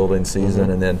typical building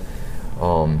season. And then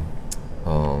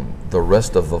the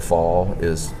rest of the fall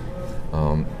is,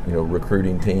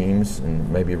 recruiting teams and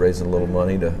maybe raising a little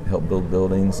money to help build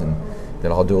buildings. And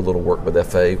then I'll do a little work with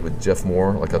FA with Jeff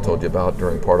Moore, like I told you about,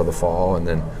 during part of the fall. And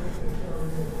then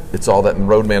it's all that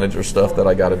road manager stuff that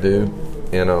I got to do.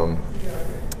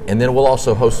 And then we'll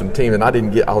also host some team. And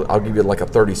I'll give you like a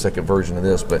 30-second version of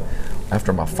this, but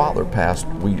after my father passed,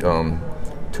 we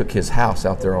took his house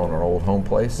out there on our old home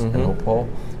place in Hopewell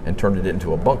and turned it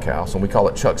into a bunkhouse, and we call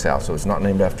it Chuck's house, so it's not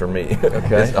named after me.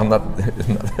 Okay. I'm not.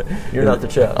 You're not the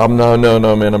Chuck.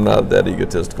 No, man. I'm not that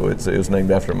egotistical. It was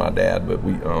named after my dad, but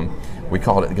we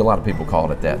called it. A lot of people called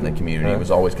it that in the community. It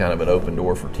was always kind of an open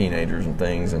door for teenagers and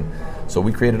things, and so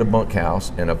we created a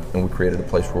bunkhouse and we created a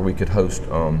place where we could host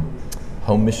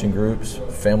home mission groups,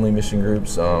 family mission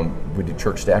groups. We did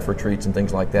church staff retreats and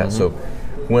things like that. So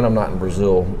when I'm not in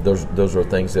Brazil, those are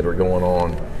things that are going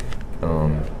on.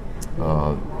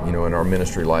 In our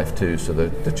ministry life too. So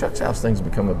the Chuck's House thing's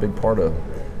become a big part of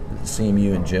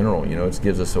CMU in general. It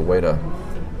gives us a way to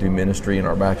do ministry in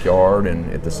our backyard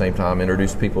and at the same time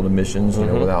introduce people to missions,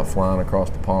 without flying across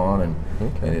the pond,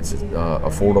 and it's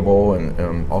affordable,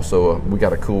 and also we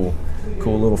got a cool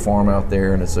little farm out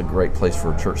there, and it's a great place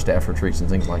for church staff retreats and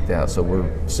things like that. So we're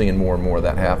seeing more and more of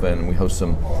that happen. We host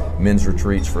some men's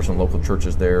retreats for some local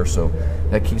churches there, so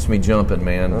that keeps me jumping,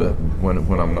 man. But when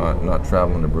I'm not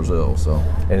traveling to Brazil, so.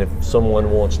 And if someone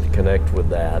wants to connect with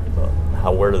that,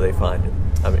 where do they find it?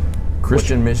 I mean,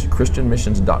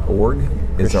 Christianmissions.org.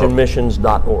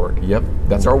 Christianmissions.org. Yep,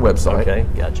 that's our website. Okay,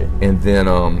 gotcha. And then,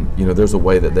 there's a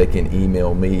way that they can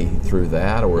email me through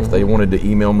that, or if they wanted to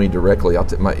email me directly,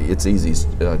 it's easy.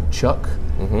 Chuck,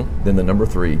 then the number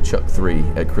 3,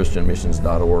 Chuck3 at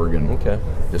Christianmissions.org, and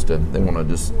they want to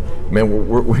just, man,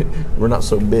 we're not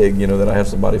so big, that I have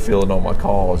somebody filling all my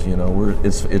calls.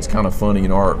 It's kind of funny.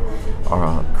 Our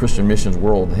Christian Missions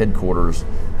World headquarters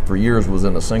for years was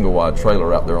in a single wide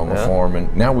trailer out there on the farm,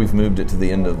 and now we've moved it to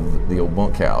the end of the old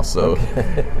bunkhouse. So,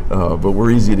 but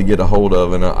we're easy to get a hold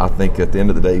of, and I think at the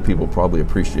end of the day, people probably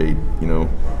appreciate,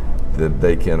 that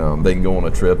they can go on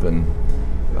a trip and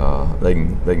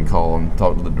they can call and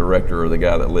talk to the director or the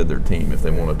guy that led their team if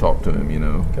they want to talk to him,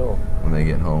 Cool. when they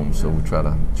get home. So we try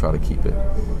to keep it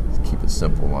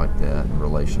simple like that and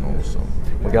relational. So.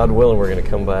 Well, God willing, we're going to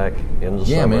come back in the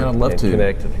summer. Yeah, man, I'd love to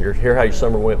connect and hear how your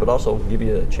summer went, but also give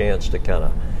you a chance to kind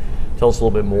of tell us a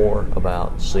little bit more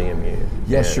about CMU.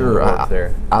 Yeah, sure.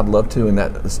 I'd love to, and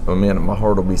that, man, my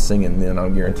heart will be singing then, I'll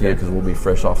guarantee you, because we'll be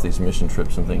fresh off these mission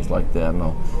trips and things like that, and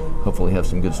I'll hopefully have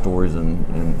some good stories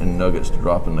and nuggets to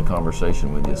drop in the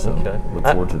conveation with you. So look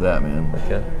forward to that, man.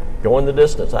 Okay. Going the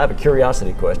distance. I have a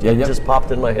curiosity question. Yeah, It just popped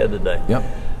in my head today. Yep.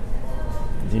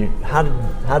 How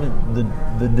did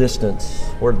the distance,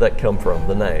 where did that come from,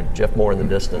 the name, Jeff Moore in the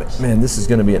Distance? Man, this is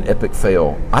going to be an epic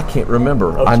fail. I can't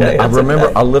remember. Okay, I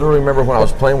literally remember when I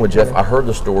was playing with Jeff, I heard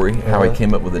the story, how he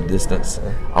came up with the distance.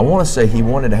 I want to say he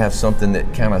wanted to have something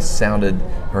that kind of sounded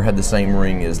or had the same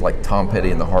ring as like Tom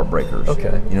Petty and the Heartbreakers.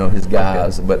 Okay. His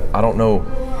guys, but I don't know.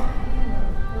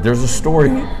 There's a story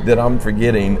that I'm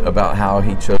forgetting about how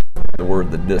he chose the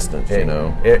word the distance,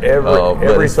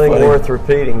 everything worth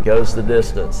repeating goes the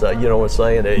distance. You know what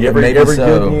I'm saying? Every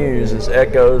good news is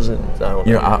echoes, and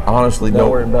I honestly don't.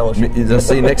 We're embellishing.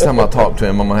 See, next time I talk to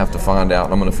him, I'm gonna have to find out.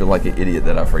 And I'm gonna feel like an idiot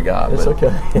that I forgot. It's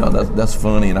okay. That's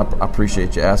funny, and I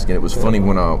appreciate you asking. It was funny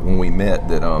when we met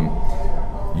that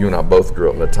you and I both grew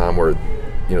up in a time where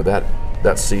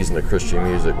that season of Christian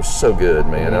music was so good,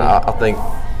 man. And I think.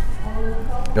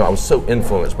 I was so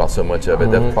influenced by so much of it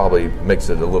that probably makes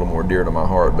it a little more dear to my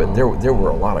heart. But there were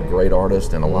a lot of great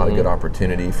artists and a lot of good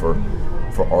opportunity for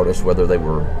artists, whether they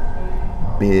were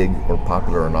big or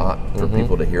popular or not, for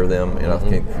people to hear them. And I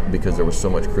think because there was so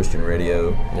much Christian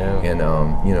radio, and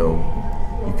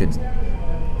you could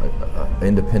an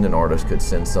independent artist could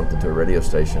send something to a radio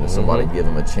station and somebody give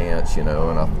them a chance, and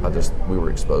we were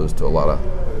exposed to a lot of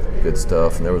good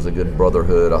stuff, and there was a good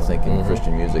brotherhood, I think, in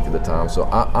Christian music at the time. So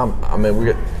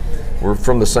we're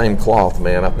from the same cloth,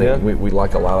 man. I think we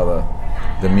like a lot of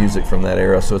the music from that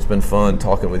era. So it's been fun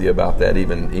talking with you about that,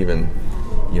 even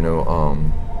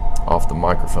off the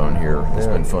microphone here. It's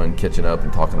been fun catching up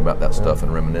and talking about that stuff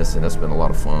and reminiscing. That's been a lot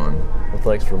of fun. Well,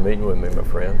 thanks for meeting with me, my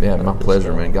friend. Yeah, my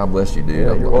pleasure, man. God bless you, dude.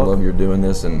 I love you're doing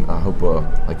this, and I hope,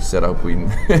 like you said, I hope we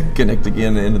can connect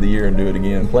again at the end of the year and do it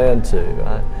again. Plan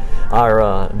to.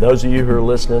 Those of you who are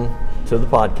listening to the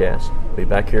podcast, be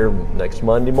back here next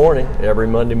Monday morning. Every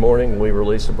Monday morning we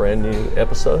release a brand new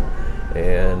episode,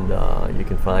 and you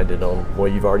can find it on,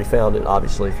 well, you've already found it.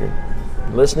 Obviously, if you're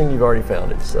listening, you've already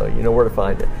found it, so you know where to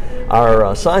find it.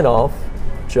 Our sign-off,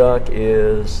 Chuck,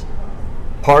 is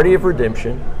Party of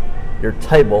Redemption. Your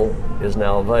table is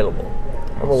now available.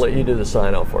 I'm going to let you do the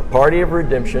sign-off for it. Party of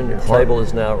Redemption, your table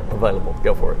is now available.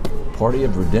 Go for it. Party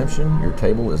of Redemption, your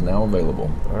table is now available.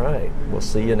 All right. We'll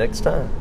see you next time.